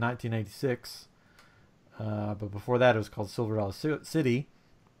opened in 1986, but before that it was called Silver Dollar City,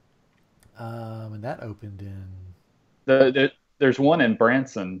 and that opened in. there's one in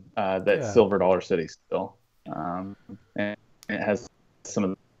Branson that's Yeah. Silver Dollar City still, and it has some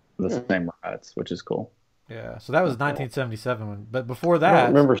of the same rides, which is cool. Yeah, so that was 1977. But before I don't that,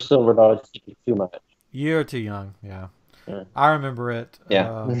 remember Silver Dollar City too much. you're too young. Yeah, Yeah. I remember it.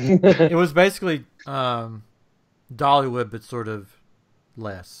 Yeah. It was basically Dollywood, but sort of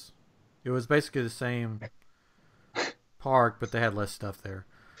less. It was basically the same park, but they had less stuff there.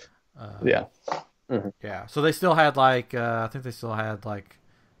 Yeah. Yeah. So they still had like I think they still had like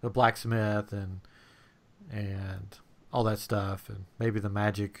the blacksmith and all that stuff, and maybe the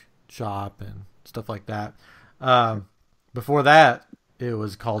magic shop and stuff like that. Before that, it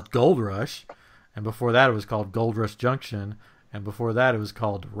was called Gold Rush, and before that, it was called Gold Rush Junction, and before that, it was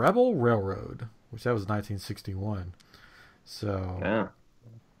called Rebel Railroad, which that was 1961. So Yeah.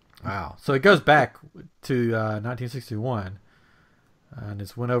 wow. So it goes back to 1961, and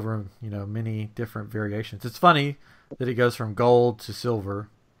it's went over many different variations. It's funny that it goes from gold to silver.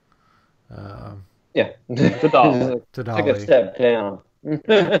 Yeah. The dollar. To Took Dolly. a step down.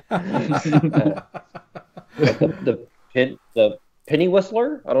 The penny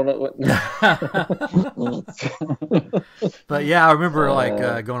whistler? I don't know what. But yeah, I remember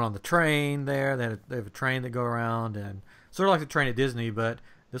like going on the train there. They have a train that go around, and sort of like the train at Disney, but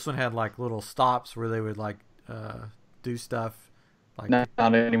this one had like little stops where they would like do stuff. Like Not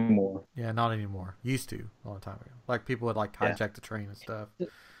anymore. yeah, not anymore. Used to a long time ago. Like people would like hijack the train and stuff.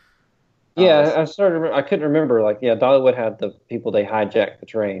 Yeah, I couldn't remember. Like, yeah, Dollywood had the people they hijacked the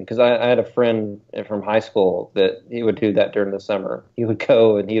train because I had a friend from high school that he would do that during the summer. He would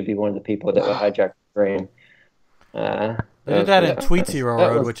go and he would be one of the people that would hijack the train. They did that in Tweetsy that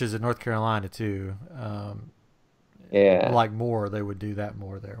Road, was- which is in North Carolina too. Yeah, Like more, they would do that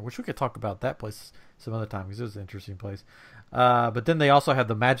more there. Which we could talk about that place some other time because it was an interesting place. But then they also had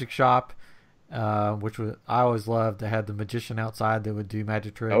the magic shop, which was I always loved. They had the magician outside that would do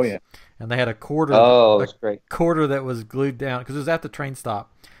magic tricks. Oh, yeah. And they had a quarter. Oh, a that's great. quarter that was glued down because it was at the train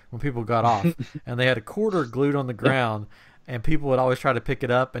stop when people got off, and they had a quarter glued on the ground, and people would always try to pick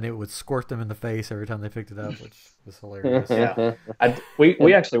it up, and it would squirt them in the face every time they picked it up, which was hilarious. Yeah.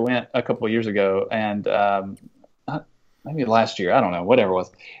 We actually went a couple of years ago, and maybe last year, I don't know, whatever it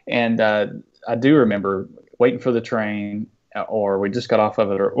was. And I do remember waiting for the train, or we just got off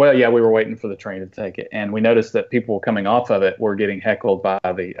of it, or well, yeah, we were waiting for the train to take it, and we noticed that people coming off of it were getting heckled by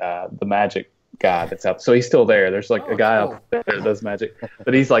the magic guy that's out. So he's still there. There's like a guy out there that does magic,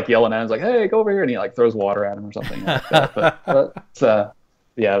 but he's like yelling at him, like, "Hey, go over here!" And he like throws water at him or something like that. But it's,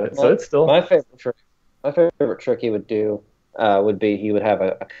 yeah, so it's still My favorite trick he would do would be he would have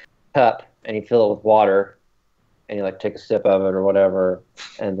a cup and he'd fill it with water and he like take a sip of it or whatever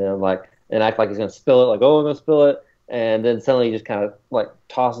and then act like he's gonna spill it, like, oh, I'm gonna spill it, and then suddenly he just kind of like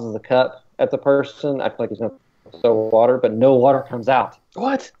tosses the cup at the person, act like he's gonna throw water, but no water comes out.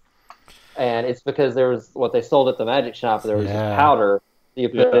 what? And it's because there was what they sold at the magic shop. There was Yeah. this powder that you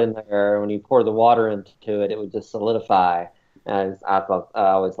put in there. When you pour the water into it, it would just solidify. And I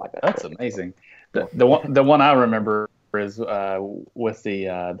always like that. That's trick. amazing. The one I remember is with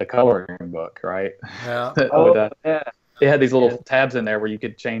the coloring book, right? Yeah. That Oh, would, yeah. it had these little tabs in there where you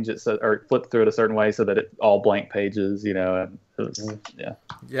could change it or flip through it a certain way so that it's all blank pages, you know. And it was,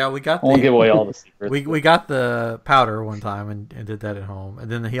 Yeah, we got I won't give away all the secrets. We got the powder one time and did that at home,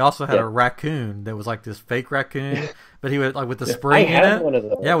 and then he also had a raccoon that was like this fake raccoon, but he would like with the spring in it. One of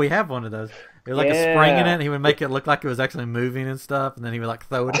those. Yeah, we have one of those. It was like a spring in it, and he would make it look like it was actually moving and stuff, and then he would like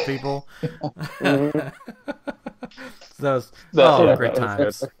throw it at people. Those great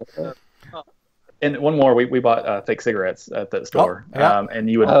times. And one more, we bought fake cigarettes at the store, and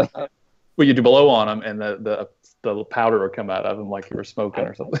you you'd blow on them, and the powder would come out of them like you were smoking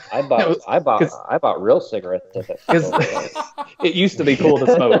or something. I bought real cigarettes at that store. It used to be cool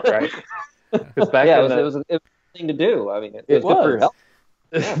to smoke, right? Because back it was a thing to do. I mean, it was good for your health.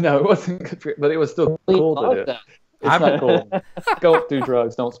 No, it wasn't good for, but it was still cool to do. It's not cool. Go do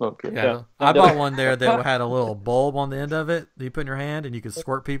drugs, don't smoke. Kids. Yeah. I bought one there that had a little bulb on the end of it that you put in your hand, and you could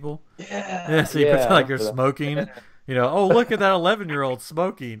squirt people. Yeah. So you pretend like you're smoking. You know, oh, look at that 11-year-old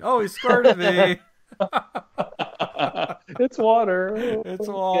smoking. Oh, he squirted me. It's water. It's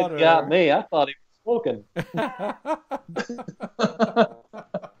water. It got me. I thought he was smoking.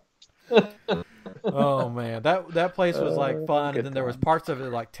 Oh man, that place was like fun, and then there was parts of it that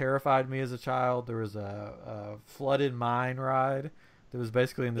like terrified me as a child. There was a flooded mine ride that was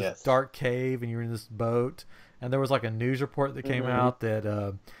basically in this dark cave, and you were in this boat, and there was like a news report that came out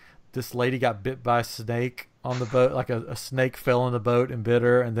that this lady got bit by a snake on the boat, like a snake fell in the boat and bit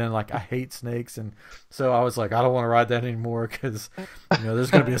her, and then like I hate snakes, and so I was like, I don't want to ride that anymore because there's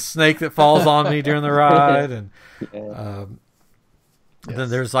going to be a snake that falls on me during the ride, and then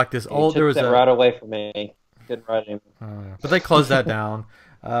there's like this old. There was a ride away from me. Couldn't ride anymore. But they closed that down.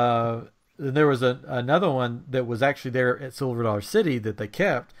 There was another one that was actually there at Silver Dollar City that they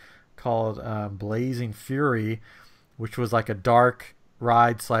kept called Blazing Fury, which was like a dark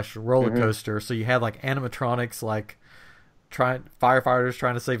ride / roller coaster. So you had like animatronics, like firefighters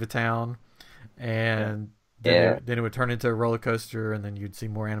trying to save a town, and then it would turn into a roller coaster, and then you'd see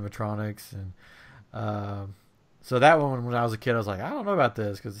more animatronics and. So that one, when I was a kid, I was like, I don't know about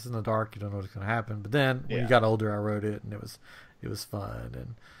this because it's in the dark. You don't know what's going to happen. But then when you got older, I rode it, and it was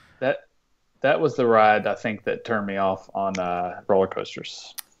fun. And that was the ride I think that turned me off on roller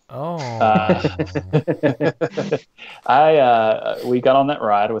coasters. Oh, we got on that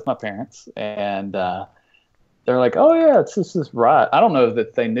ride with my parents, and they're like, "Oh yeah, it's just this ride." I don't know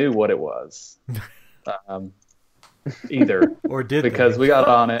that they knew what it was. Either or did because we got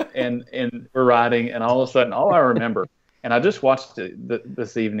on it and we're riding, and all of a sudden all I remember, and I just watched it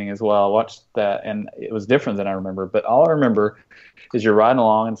this evening as well. I watched that, and it was different than I remember, but all I remember is you're riding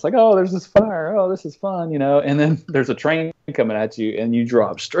along and it's like, oh, there's this fire, oh, this is fun, and then there's a train coming at you and you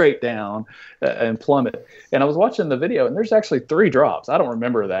drop straight down and plummet. And I was watching the video, and there's actually 3 drops. I don't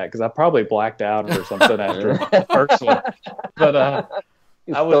remember that because I probably blacked out or something after the first one, but I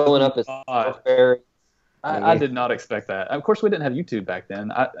was filling up his very. I did not expect that. Of course, we didn't have YouTube back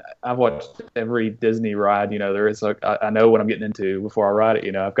then. I've watched every Disney ride. There is I know what I'm getting into before I ride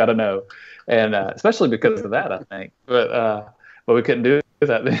it. I've got to know, and especially because of that, I think. But we couldn't do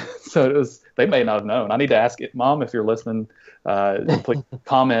that then. So they may not have known. I need to ask it, Mom, if you're listening. Please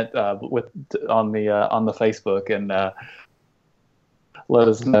comment on the Facebook and let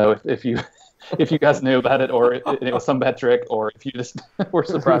us know if you. If you guys knew about it, or it was some bad trick, or if you just were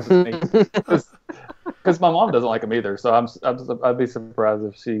surprised with me, because my mom doesn't like them either. So I'd be surprised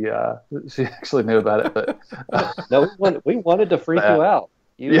if she actually knew about it. But no, we wanted to freak you out.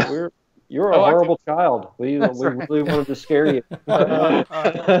 You're a horrible child. We really wanted to scare you. We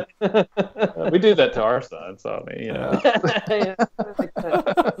do that to our son. So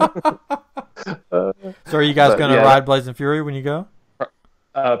So are you guys going to ride Blazing Fury when you go?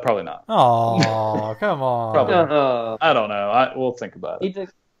 Probably not. Oh, come on. Probably not. I don't know. We'll think about it. Need to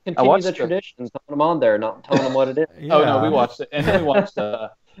continue the traditions, throwing them on there, not telling them what it is. Yeah. Oh no, we watched it, and then we watched.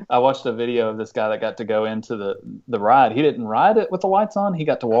 I watched a video of this guy that got to go into the ride. He didn't ride it with the lights on. He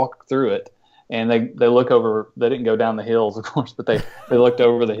got to walk through it, and they look over. They didn't go down the hills, of course, but they looked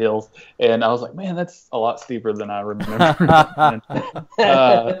over the hills, and I was like, man, that's a lot steeper than I remember.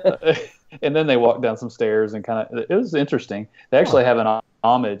 And then they walked down some stairs and it was interesting. They actually have an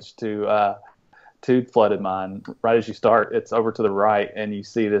homage to Flooded Mine. Right as you start, it's over to the right, and you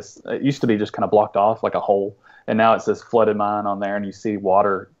see this. It used to be just kind of blocked off like a hole, and now it says Flooded Mine on there, and you see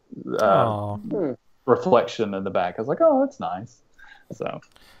water reflection in the back. I was like, oh, that's nice. So,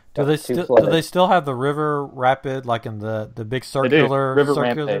 do they still have the river rapid like in the big circular? River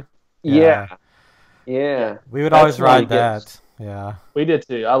Rampage. Yeah. Yeah. We would That's always ride really good. that. Yeah. We did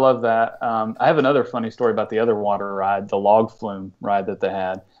too. I love that. I have another funny story about the other water ride, the log flume ride that they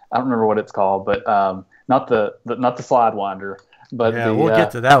had. I don't remember what it's called, but not the slide winder, but Yeah, we'll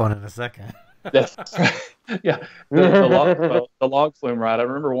get to that one in a second. that's right. Yeah, the log flume ride. I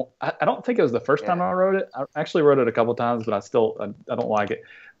remember. I don't think it was the first time I rode it. I actually rode it a couple times, but I don't like it.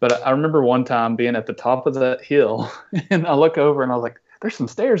 But I remember one time being at the top of that hill, and I look over and I was like, "There's some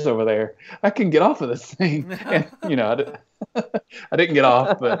stairs over there. I can get off of this thing." And I didn't get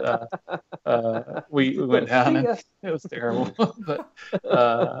off, but we went down and it was terrible. But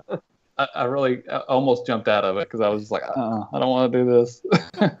I almost jumped out of it because I was just like, I don't want to do this.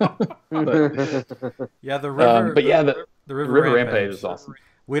 But, yeah, the river. The river rampage is awesome.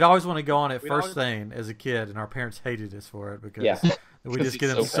 We'd always want to go on it first thing as a kid, and our parents hated us for it because we just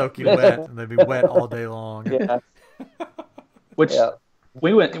get them soaking wet, and they'd be wet all day long. Yeah. Which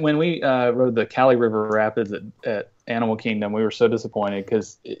we went when we rode the Cali River Rapids at Animal Kingdom. We were so disappointed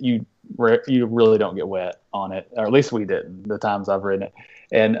because you really don't get wet on it, or at least we didn't the times I've ridden it.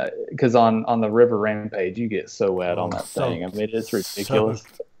 And because on the River Rampage, you get so wet on that thing. I mean, it's ridiculous.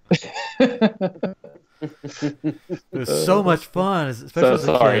 It was so much fun, especially as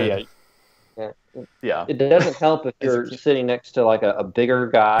a kid. Yeah. It doesn't help if you're sitting next to like a bigger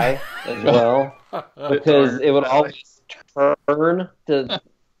guy as well, because it would always turn to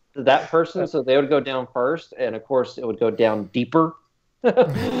that person, so they would go down first, and of course it would go down deeper.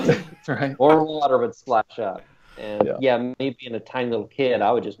 That's right. More water would splash up. And me being a tiny little kid,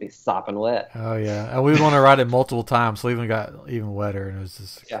 I would just be sopping wet. Oh yeah, and we would want to ride it multiple times, so we even got even wetter, and it was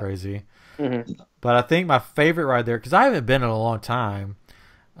just crazy. Mm-hmm. But I think my favorite ride there, because I haven't been in a long time,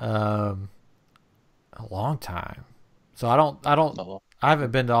 so I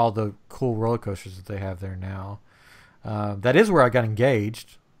haven't been to all the cool roller coasters that they have there now. That is where I got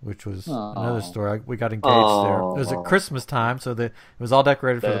engaged, which was another story. We got engaged there. It was at Christmas time, so it was all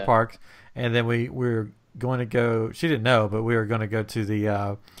decorated for the parks, and then we were going to go. She didn't know, but we were going to go to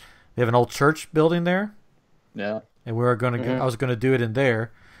the. They have an old church building there. Yeah. And we were going to. I was going to do it in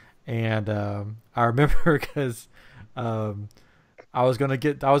there, and I remember because I was going to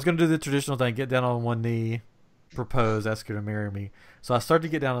do the traditional thing, get down on one knee, propose, ask her to marry me. So I started to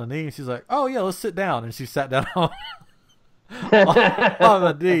get down on the knee, and she's like, "Oh yeah, let's sit down." And she sat down on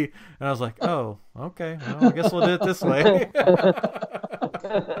the knee, and I was like, "Oh, okay. Well, I guess we'll do it this way."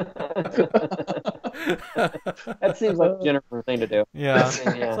 That seems like a Jennifer thing to do. Yeah.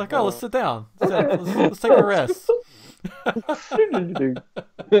 It's like, oh, let's sit down. Let's take a rest.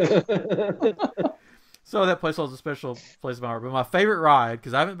 So that place holds a special place in my heart. But my favorite ride,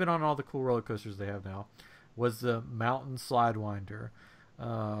 because I haven't been on all the cool roller coasters they have now, was the Mountain Slidewinder.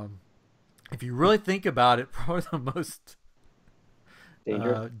 If you really think about it, probably the most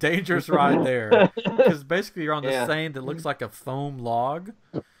dangerous ride there, because basically you're on this thing that looks like a foam log,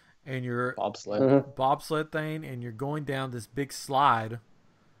 and you're bobsled thing, and you're going down this big slide,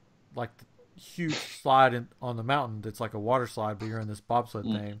 like the huge slide on the mountain that's like a water slide, but you're in this bobsled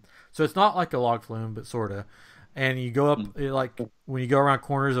thing. So it's not like a log flume, but sort of. And you go up, like when you go around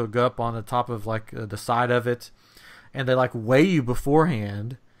corners, it'll go up on the top of like the side of it, and they like weigh you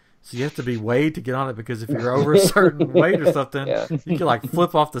beforehand. So you have to be weighed to get on it, because if you're over a certain weight or something, you can like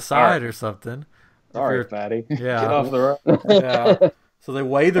flip off the side or something. All right, fatty. Yeah. Get off the road. Yeah. So they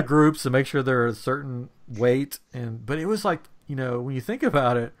weigh the groups to make sure they're a certain weight. But it was like, when you think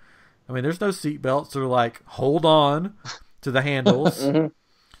about it, I mean, there's no seat belts. They're like, hold on to the handles. You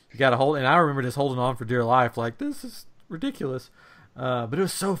got to hold. And I remember just holding on for dear life. Like, this is ridiculous. But it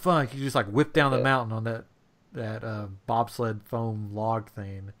was so fun. You just like whip down the mountain on that bobsled foam log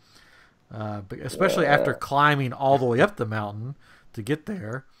thing. But especially after climbing all the way up the mountain to get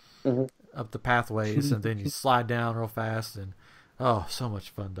there, up the pathways, and then you slide down real fast, and so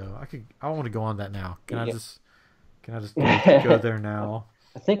much fun though. I want to go on that now. Can I just go there now?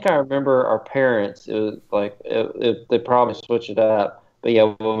 I think I remember our parents. It was like they probably switched it up, but yeah,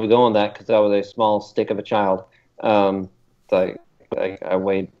 when we go on that, because I was a small stick of a child, like I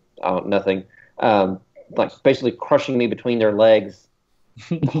weighed nothing, like basically crushing me between their legs.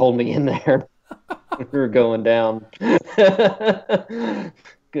 Hold me in there. We were going down because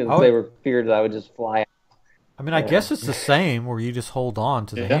they were feared that I would just fly out. I mean, I guess it's the same where you just hold on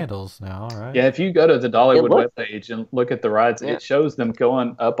to the handles now, right? Yeah, if you go to the Dollywood webpage and look at the rides, it shows them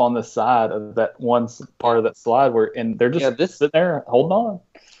going up on the side of that one part of that slide and they're just sitting there holding on.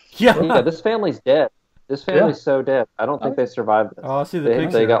 Yeah, this family's dead. This family's so dead. I don't think they survived this. Oh, I see the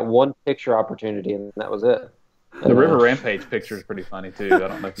picture. They got one picture opportunity, and that was it. The River Rampage picture is pretty funny too. I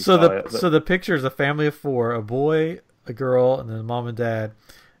don't know if you saw it. So the picture is a family of four: a boy, a girl, and then mom and dad.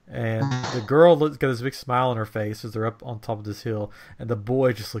 And the girl got this big smile on her face as they're up on top of this hill, and the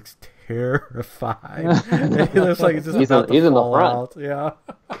boy just looks terrified. And he looks like he's just about to fall out. Yeah,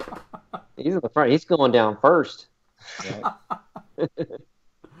 he's in the front. He's going down first. Yeah.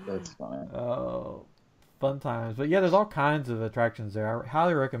 That's funny. Oh, fun times. But yeah, there's all kinds of attractions there. I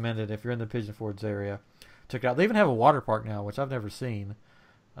highly recommend it if you're in the Pigeon Forge area. Check it out. They even have a water park now, which I've never seen.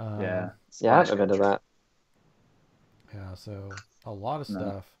 Yeah, I've been to that. Yeah, so a lot of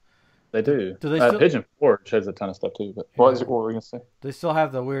stuff. They do. Do they still... Pigeon Forge has a ton of stuff too. But what were we gonna say? They still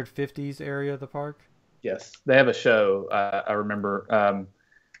have the weird '50s area of the park. Yes, they have a show. I remember.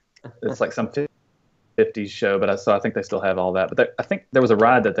 It's like some '50s show, but I think they still have all that. But I think there was a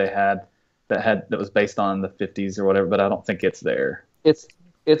ride that they had that was based on the '50s or whatever. But I don't think it's there. It's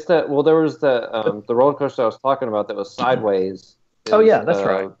that. Well, there was the roller coaster I was talking about that was sideways. Oh yeah, that's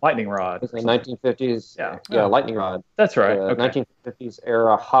right. Lightning Rod. It's a 1950s. Yeah, Lightning Rod. That's right. Okay. 1950s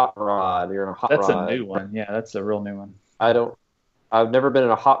era hot rod. You're in a hot rod. That's a new one. Yeah, that's a real new one. I've never been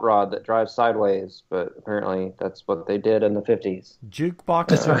in a hot rod that drives sideways, but apparently that's what they did in the 50s.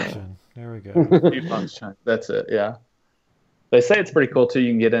 Jukebox attraction. There we go. Jukebox. That's it. Yeah. They say it's pretty cool too.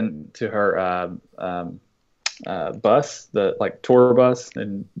 You can get into her bus, the like tour bus,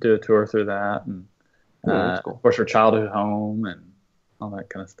 and do a tour through that, and cool. Of course her childhood home and all that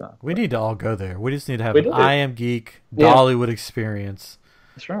kind of stuff. We need to all go there. We just need to have an iamGEEK Dollywood experience.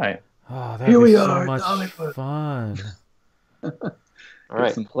 That's right. Oh, that'd be so much fun. All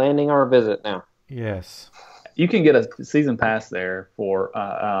right, planning our visit now. Yes. You can get a season pass there for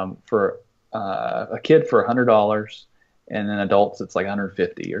a kid for $100, and then adults it's like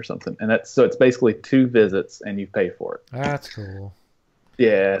 $150 or something. And so it's basically 2 visits, and you pay for it. That's cool.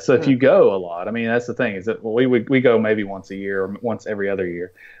 Yeah, so if you go a lot, I mean, that's the thing is that we go maybe once a year or once every other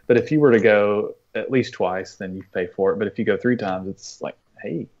year. But if you were to go at least twice, then you pay for it. But if you go 3 times, it's like,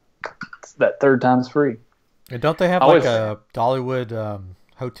 hey, that 3rd time's free. And don't they have like a Dollywood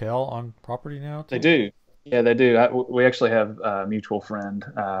hotel on property now, too? They do. Yeah, they do. We actually have a mutual friend,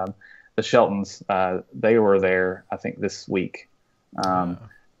 the Sheltons. They were there, I think, this week.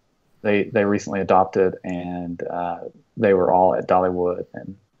 They recently adopted, and they were all at Dollywood,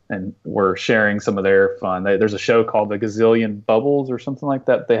 and were sharing some of their fun. There's a show called the Gazillion Bubbles or something like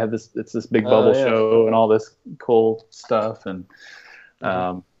that. They have it's this big bubble show and all this cool stuff, and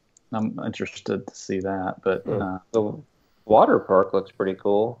I'm interested to see that. But the water park looks pretty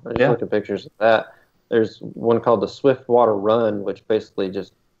cool. I just looked at pictures of that. There's one called the Swift Water Run, which basically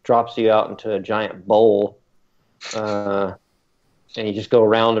just drops you out into a giant bowl. And you just go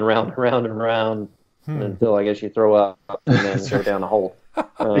around and round and round and round until I guess you throw up and then go down a hole.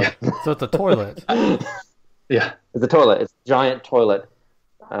 So it's a toilet. Yeah. It's a toilet. It's a giant toilet.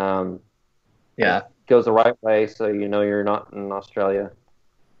 It goes the right way so you know you're not in Australia.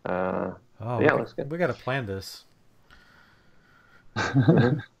 Looks good. We got to plan this.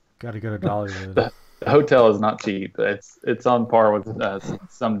 Got to go to Dollywood. The hotel is not cheap. It's on par with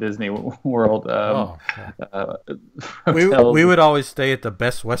some Disney World. We would always stay at the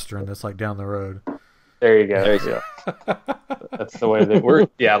Best Western that's like down the road. There you go. That's the way that we're.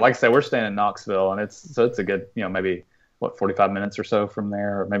 Yeah, like I said, we're staying in Knoxville, and it's a good, maybe 45 minutes or so from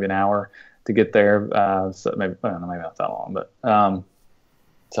there, or maybe an hour to get there. So maybe I don't know, maybe not that long, but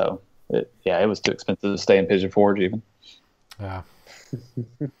it was too expensive to stay in Pigeon Forge even. Yeah.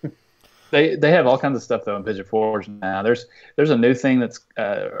 They have all kinds of stuff though in Pigeon Forge now. There's a new thing that's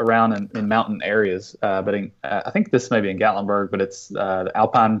around in mountain areas, but I think this may be in Gatlinburg, but it's the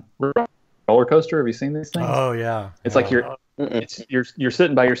Alpine roller coaster. Have you seen these things? Oh yeah. It's like you're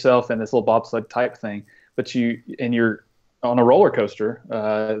sitting by yourself in this little bobsled type thing, but you're on a roller coaster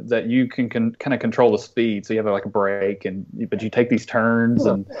that you can kind of control the speed. So you have like a brake, but you take these turns,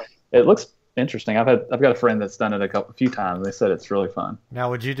 and it looks interesting. I've got a friend that's done it a few times. They said it's really fun. Now,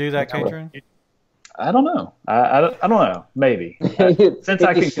 would you do that, Katrin? I don't know. I don't know. Maybe since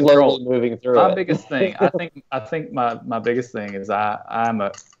I can control moving through my biggest thing. I think my biggest thing is I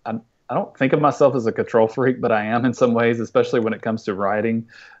don't think of myself as a control freak, but I am in some ways, especially when it comes to riding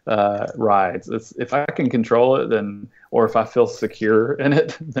rides. If I can control it, or if I feel secure in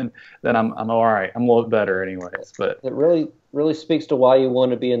it, then I'm all right. I'm a little better, anyways. But it really speaks to why you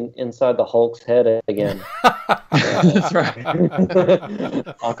want to be inside the Hulk's head again. That's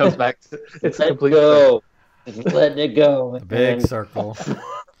right. All comes back to it's let complete. Go. Just letting it go. A big circle.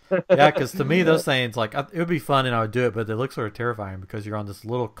 Yeah, because to me, those things, like, it would be fun and I would do it, but they look sort of terrifying because you're on this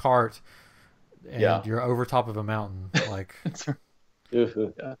little cart and you're over top of a mountain. Like, yeah.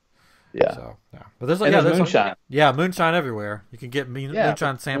 So, yeah. But there's like, there's moonshine. Moonshine everywhere. You can get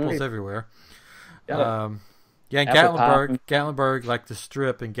moonshine samples everywhere. Yeah. Yeah, in apple pie. Gatlinburg, like the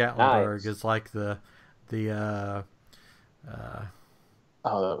strip in Gatlinburg Nice. is like the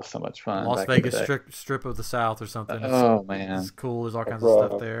Oh, that was so much fun. Las back in the Vegas day. strip of the South or something. Oh man, It's cool. There's all kinds of Bro.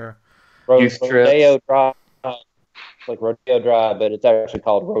 stuff there. Youth trips. Rodeo Drive, like Rodeo Drive, but it's actually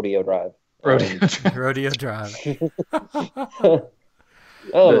called Rodeo Drive. Rodeo Drive. Rodeo Drive.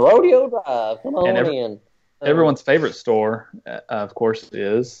 Come on in. Everyone's favorite store, of course,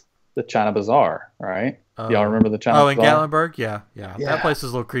 is the China Bazaar, right? Y'all remember the China in Bazaar? Gatlinburg? Yeah. That place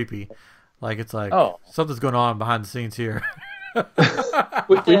is a little creepy. Like, it's like, something's going on behind the scenes here.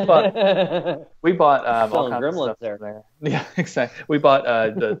 we bought all kinds of stuff there. Yeah, exactly. We bought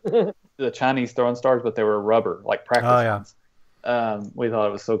the Chinese throwing stars, but they were rubber, like practice ones. We thought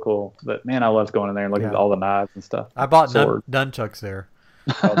it was so cool. But man, I loved going in there and looking at all the knives and stuff. I bought nunchucks there.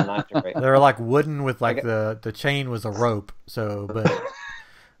 Oh, the knives are great. They were like wooden with like the chain was a rope. So, but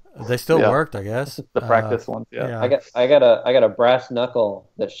they still worked, I guess. The practice ones, yeah. I got a brass knuckle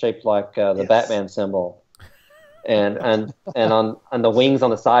that's shaped like the Batman symbol, and on the wings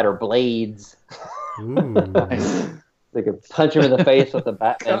on the side are blades. Ooh. They could punch him in the face with the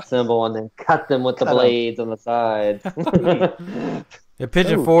Batman symbol and then cut them with the blades on the side. At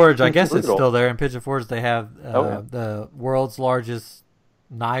Pigeon Forge, I guess it's still there. In Pigeon Forge, they have the world's largest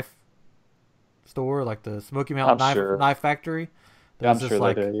knife store, like the Smoky Mountain knife factory. There's just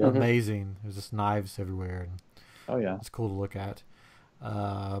like amazing. There's just knives everywhere. And it's cool to look at.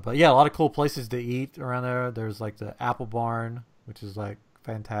 But yeah, a lot of cool places to eat around there. There's like the Apple Barn, which is like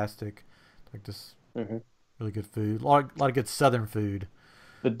fantastic, like just really good food. A lot of good Southern food.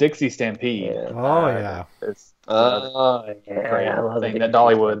 The Dixie Stampede. Yeah. Oh yeah. It's great I love thing that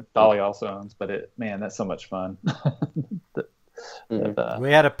Dolly also owns. But that's so much fun.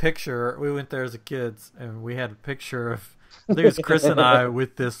 We had a picture. We went there as a kids, and we had a picture of I think it was Chris and I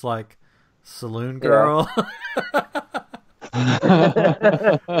with this like saloon girl.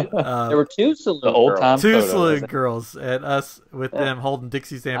 There were two saloon girls. Two saloon girls, and us with them holding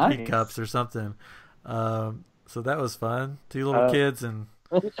Dixie Stampede cups or something. So that was fun. Two little kids and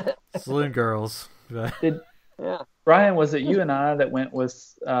saloon girls. Brian, was it you and I that went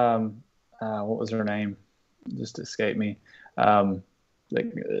with what was her name? Just escaped me.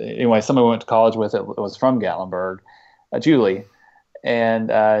 Anyway, somebody we went to college with. It was from Gatlinburg, Julie,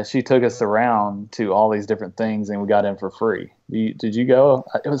 and she took us around to all these different things, and we got in for free. Did you go?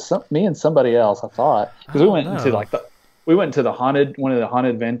 It was me and somebody else, I thought, because we went into the haunted one of the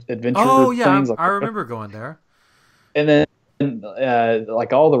haunted adventure. Oh yeah, things. I remember going there. And then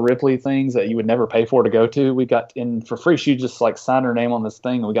like all the Ripley things that you would never pay for to go to, we got in for free. She just like signed her name on this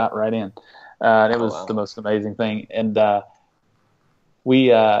thing, and we got right in. And it was the most amazing thing. And that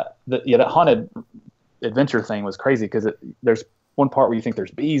haunted adventure thing was crazy because there's one part where you think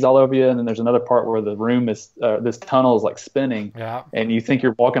there's bees all over you, and then there's another part where the room is this tunnel is like spinning, and you think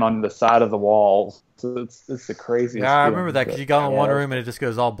you're walking on the side of the walls. So it's the craziest. Yeah, I remember that because you got in one room and it just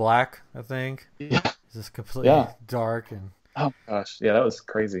goes all black. I think. Yeah. It's just completely dark and. Oh gosh, yeah, that was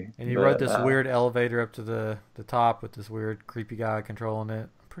crazy. And you rode this weird elevator up to the top with this weird creepy guy controlling it.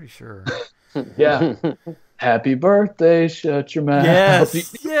 I'm pretty sure. Yeah. Happy birthday, shut your mouth.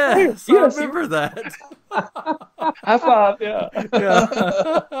 Yes, yes, I remember that. High five, yeah.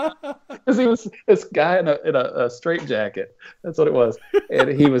 Because he was this guy in a straight jacket. That's what it was. And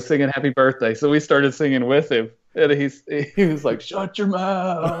he was singing happy birthday. So we started singing with him. And he was like, shut your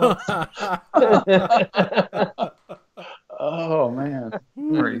mouth. Oh, man.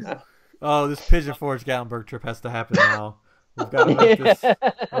 Oh, this Pigeon Forge Gatlinburg trip has to happen now. We've got to make this a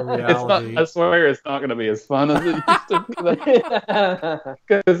reality. I swear it's not going to be as fun as it used to be.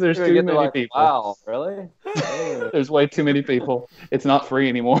 Because there's too many people. Wow, really? There's way too many people. It's not free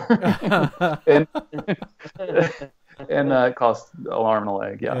anymore. and it costs an arm and a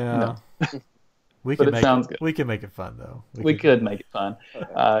leg. Yeah. No. Sounds good. We can make it fun, though. We could make it fun.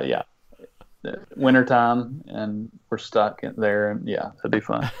 Yeah. Wintertime, and we're stuck in there, and yeah, it'd be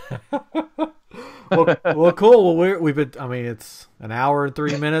fun. well, cool. Well, we've been. I mean, it's an hour and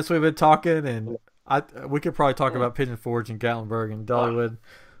 3 minutes we've been talking, and we could probably talk about Pigeon Forge and Gatlinburg and Dollywood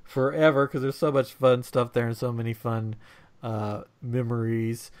forever because there's so much fun stuff there and so many fun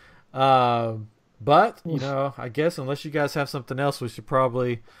memories. But I guess unless you guys have something else, we should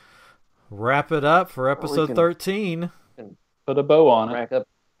probably wrap it up for episode 13. Put a bow on it.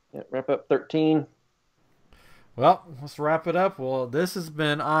 Wrap up 13. Well, let's wrap it up. Well, this has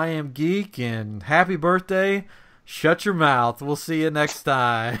been I Am Geek, and happy birthday. Shut your mouth. We'll see you next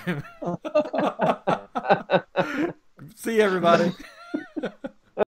time. See you, everybody.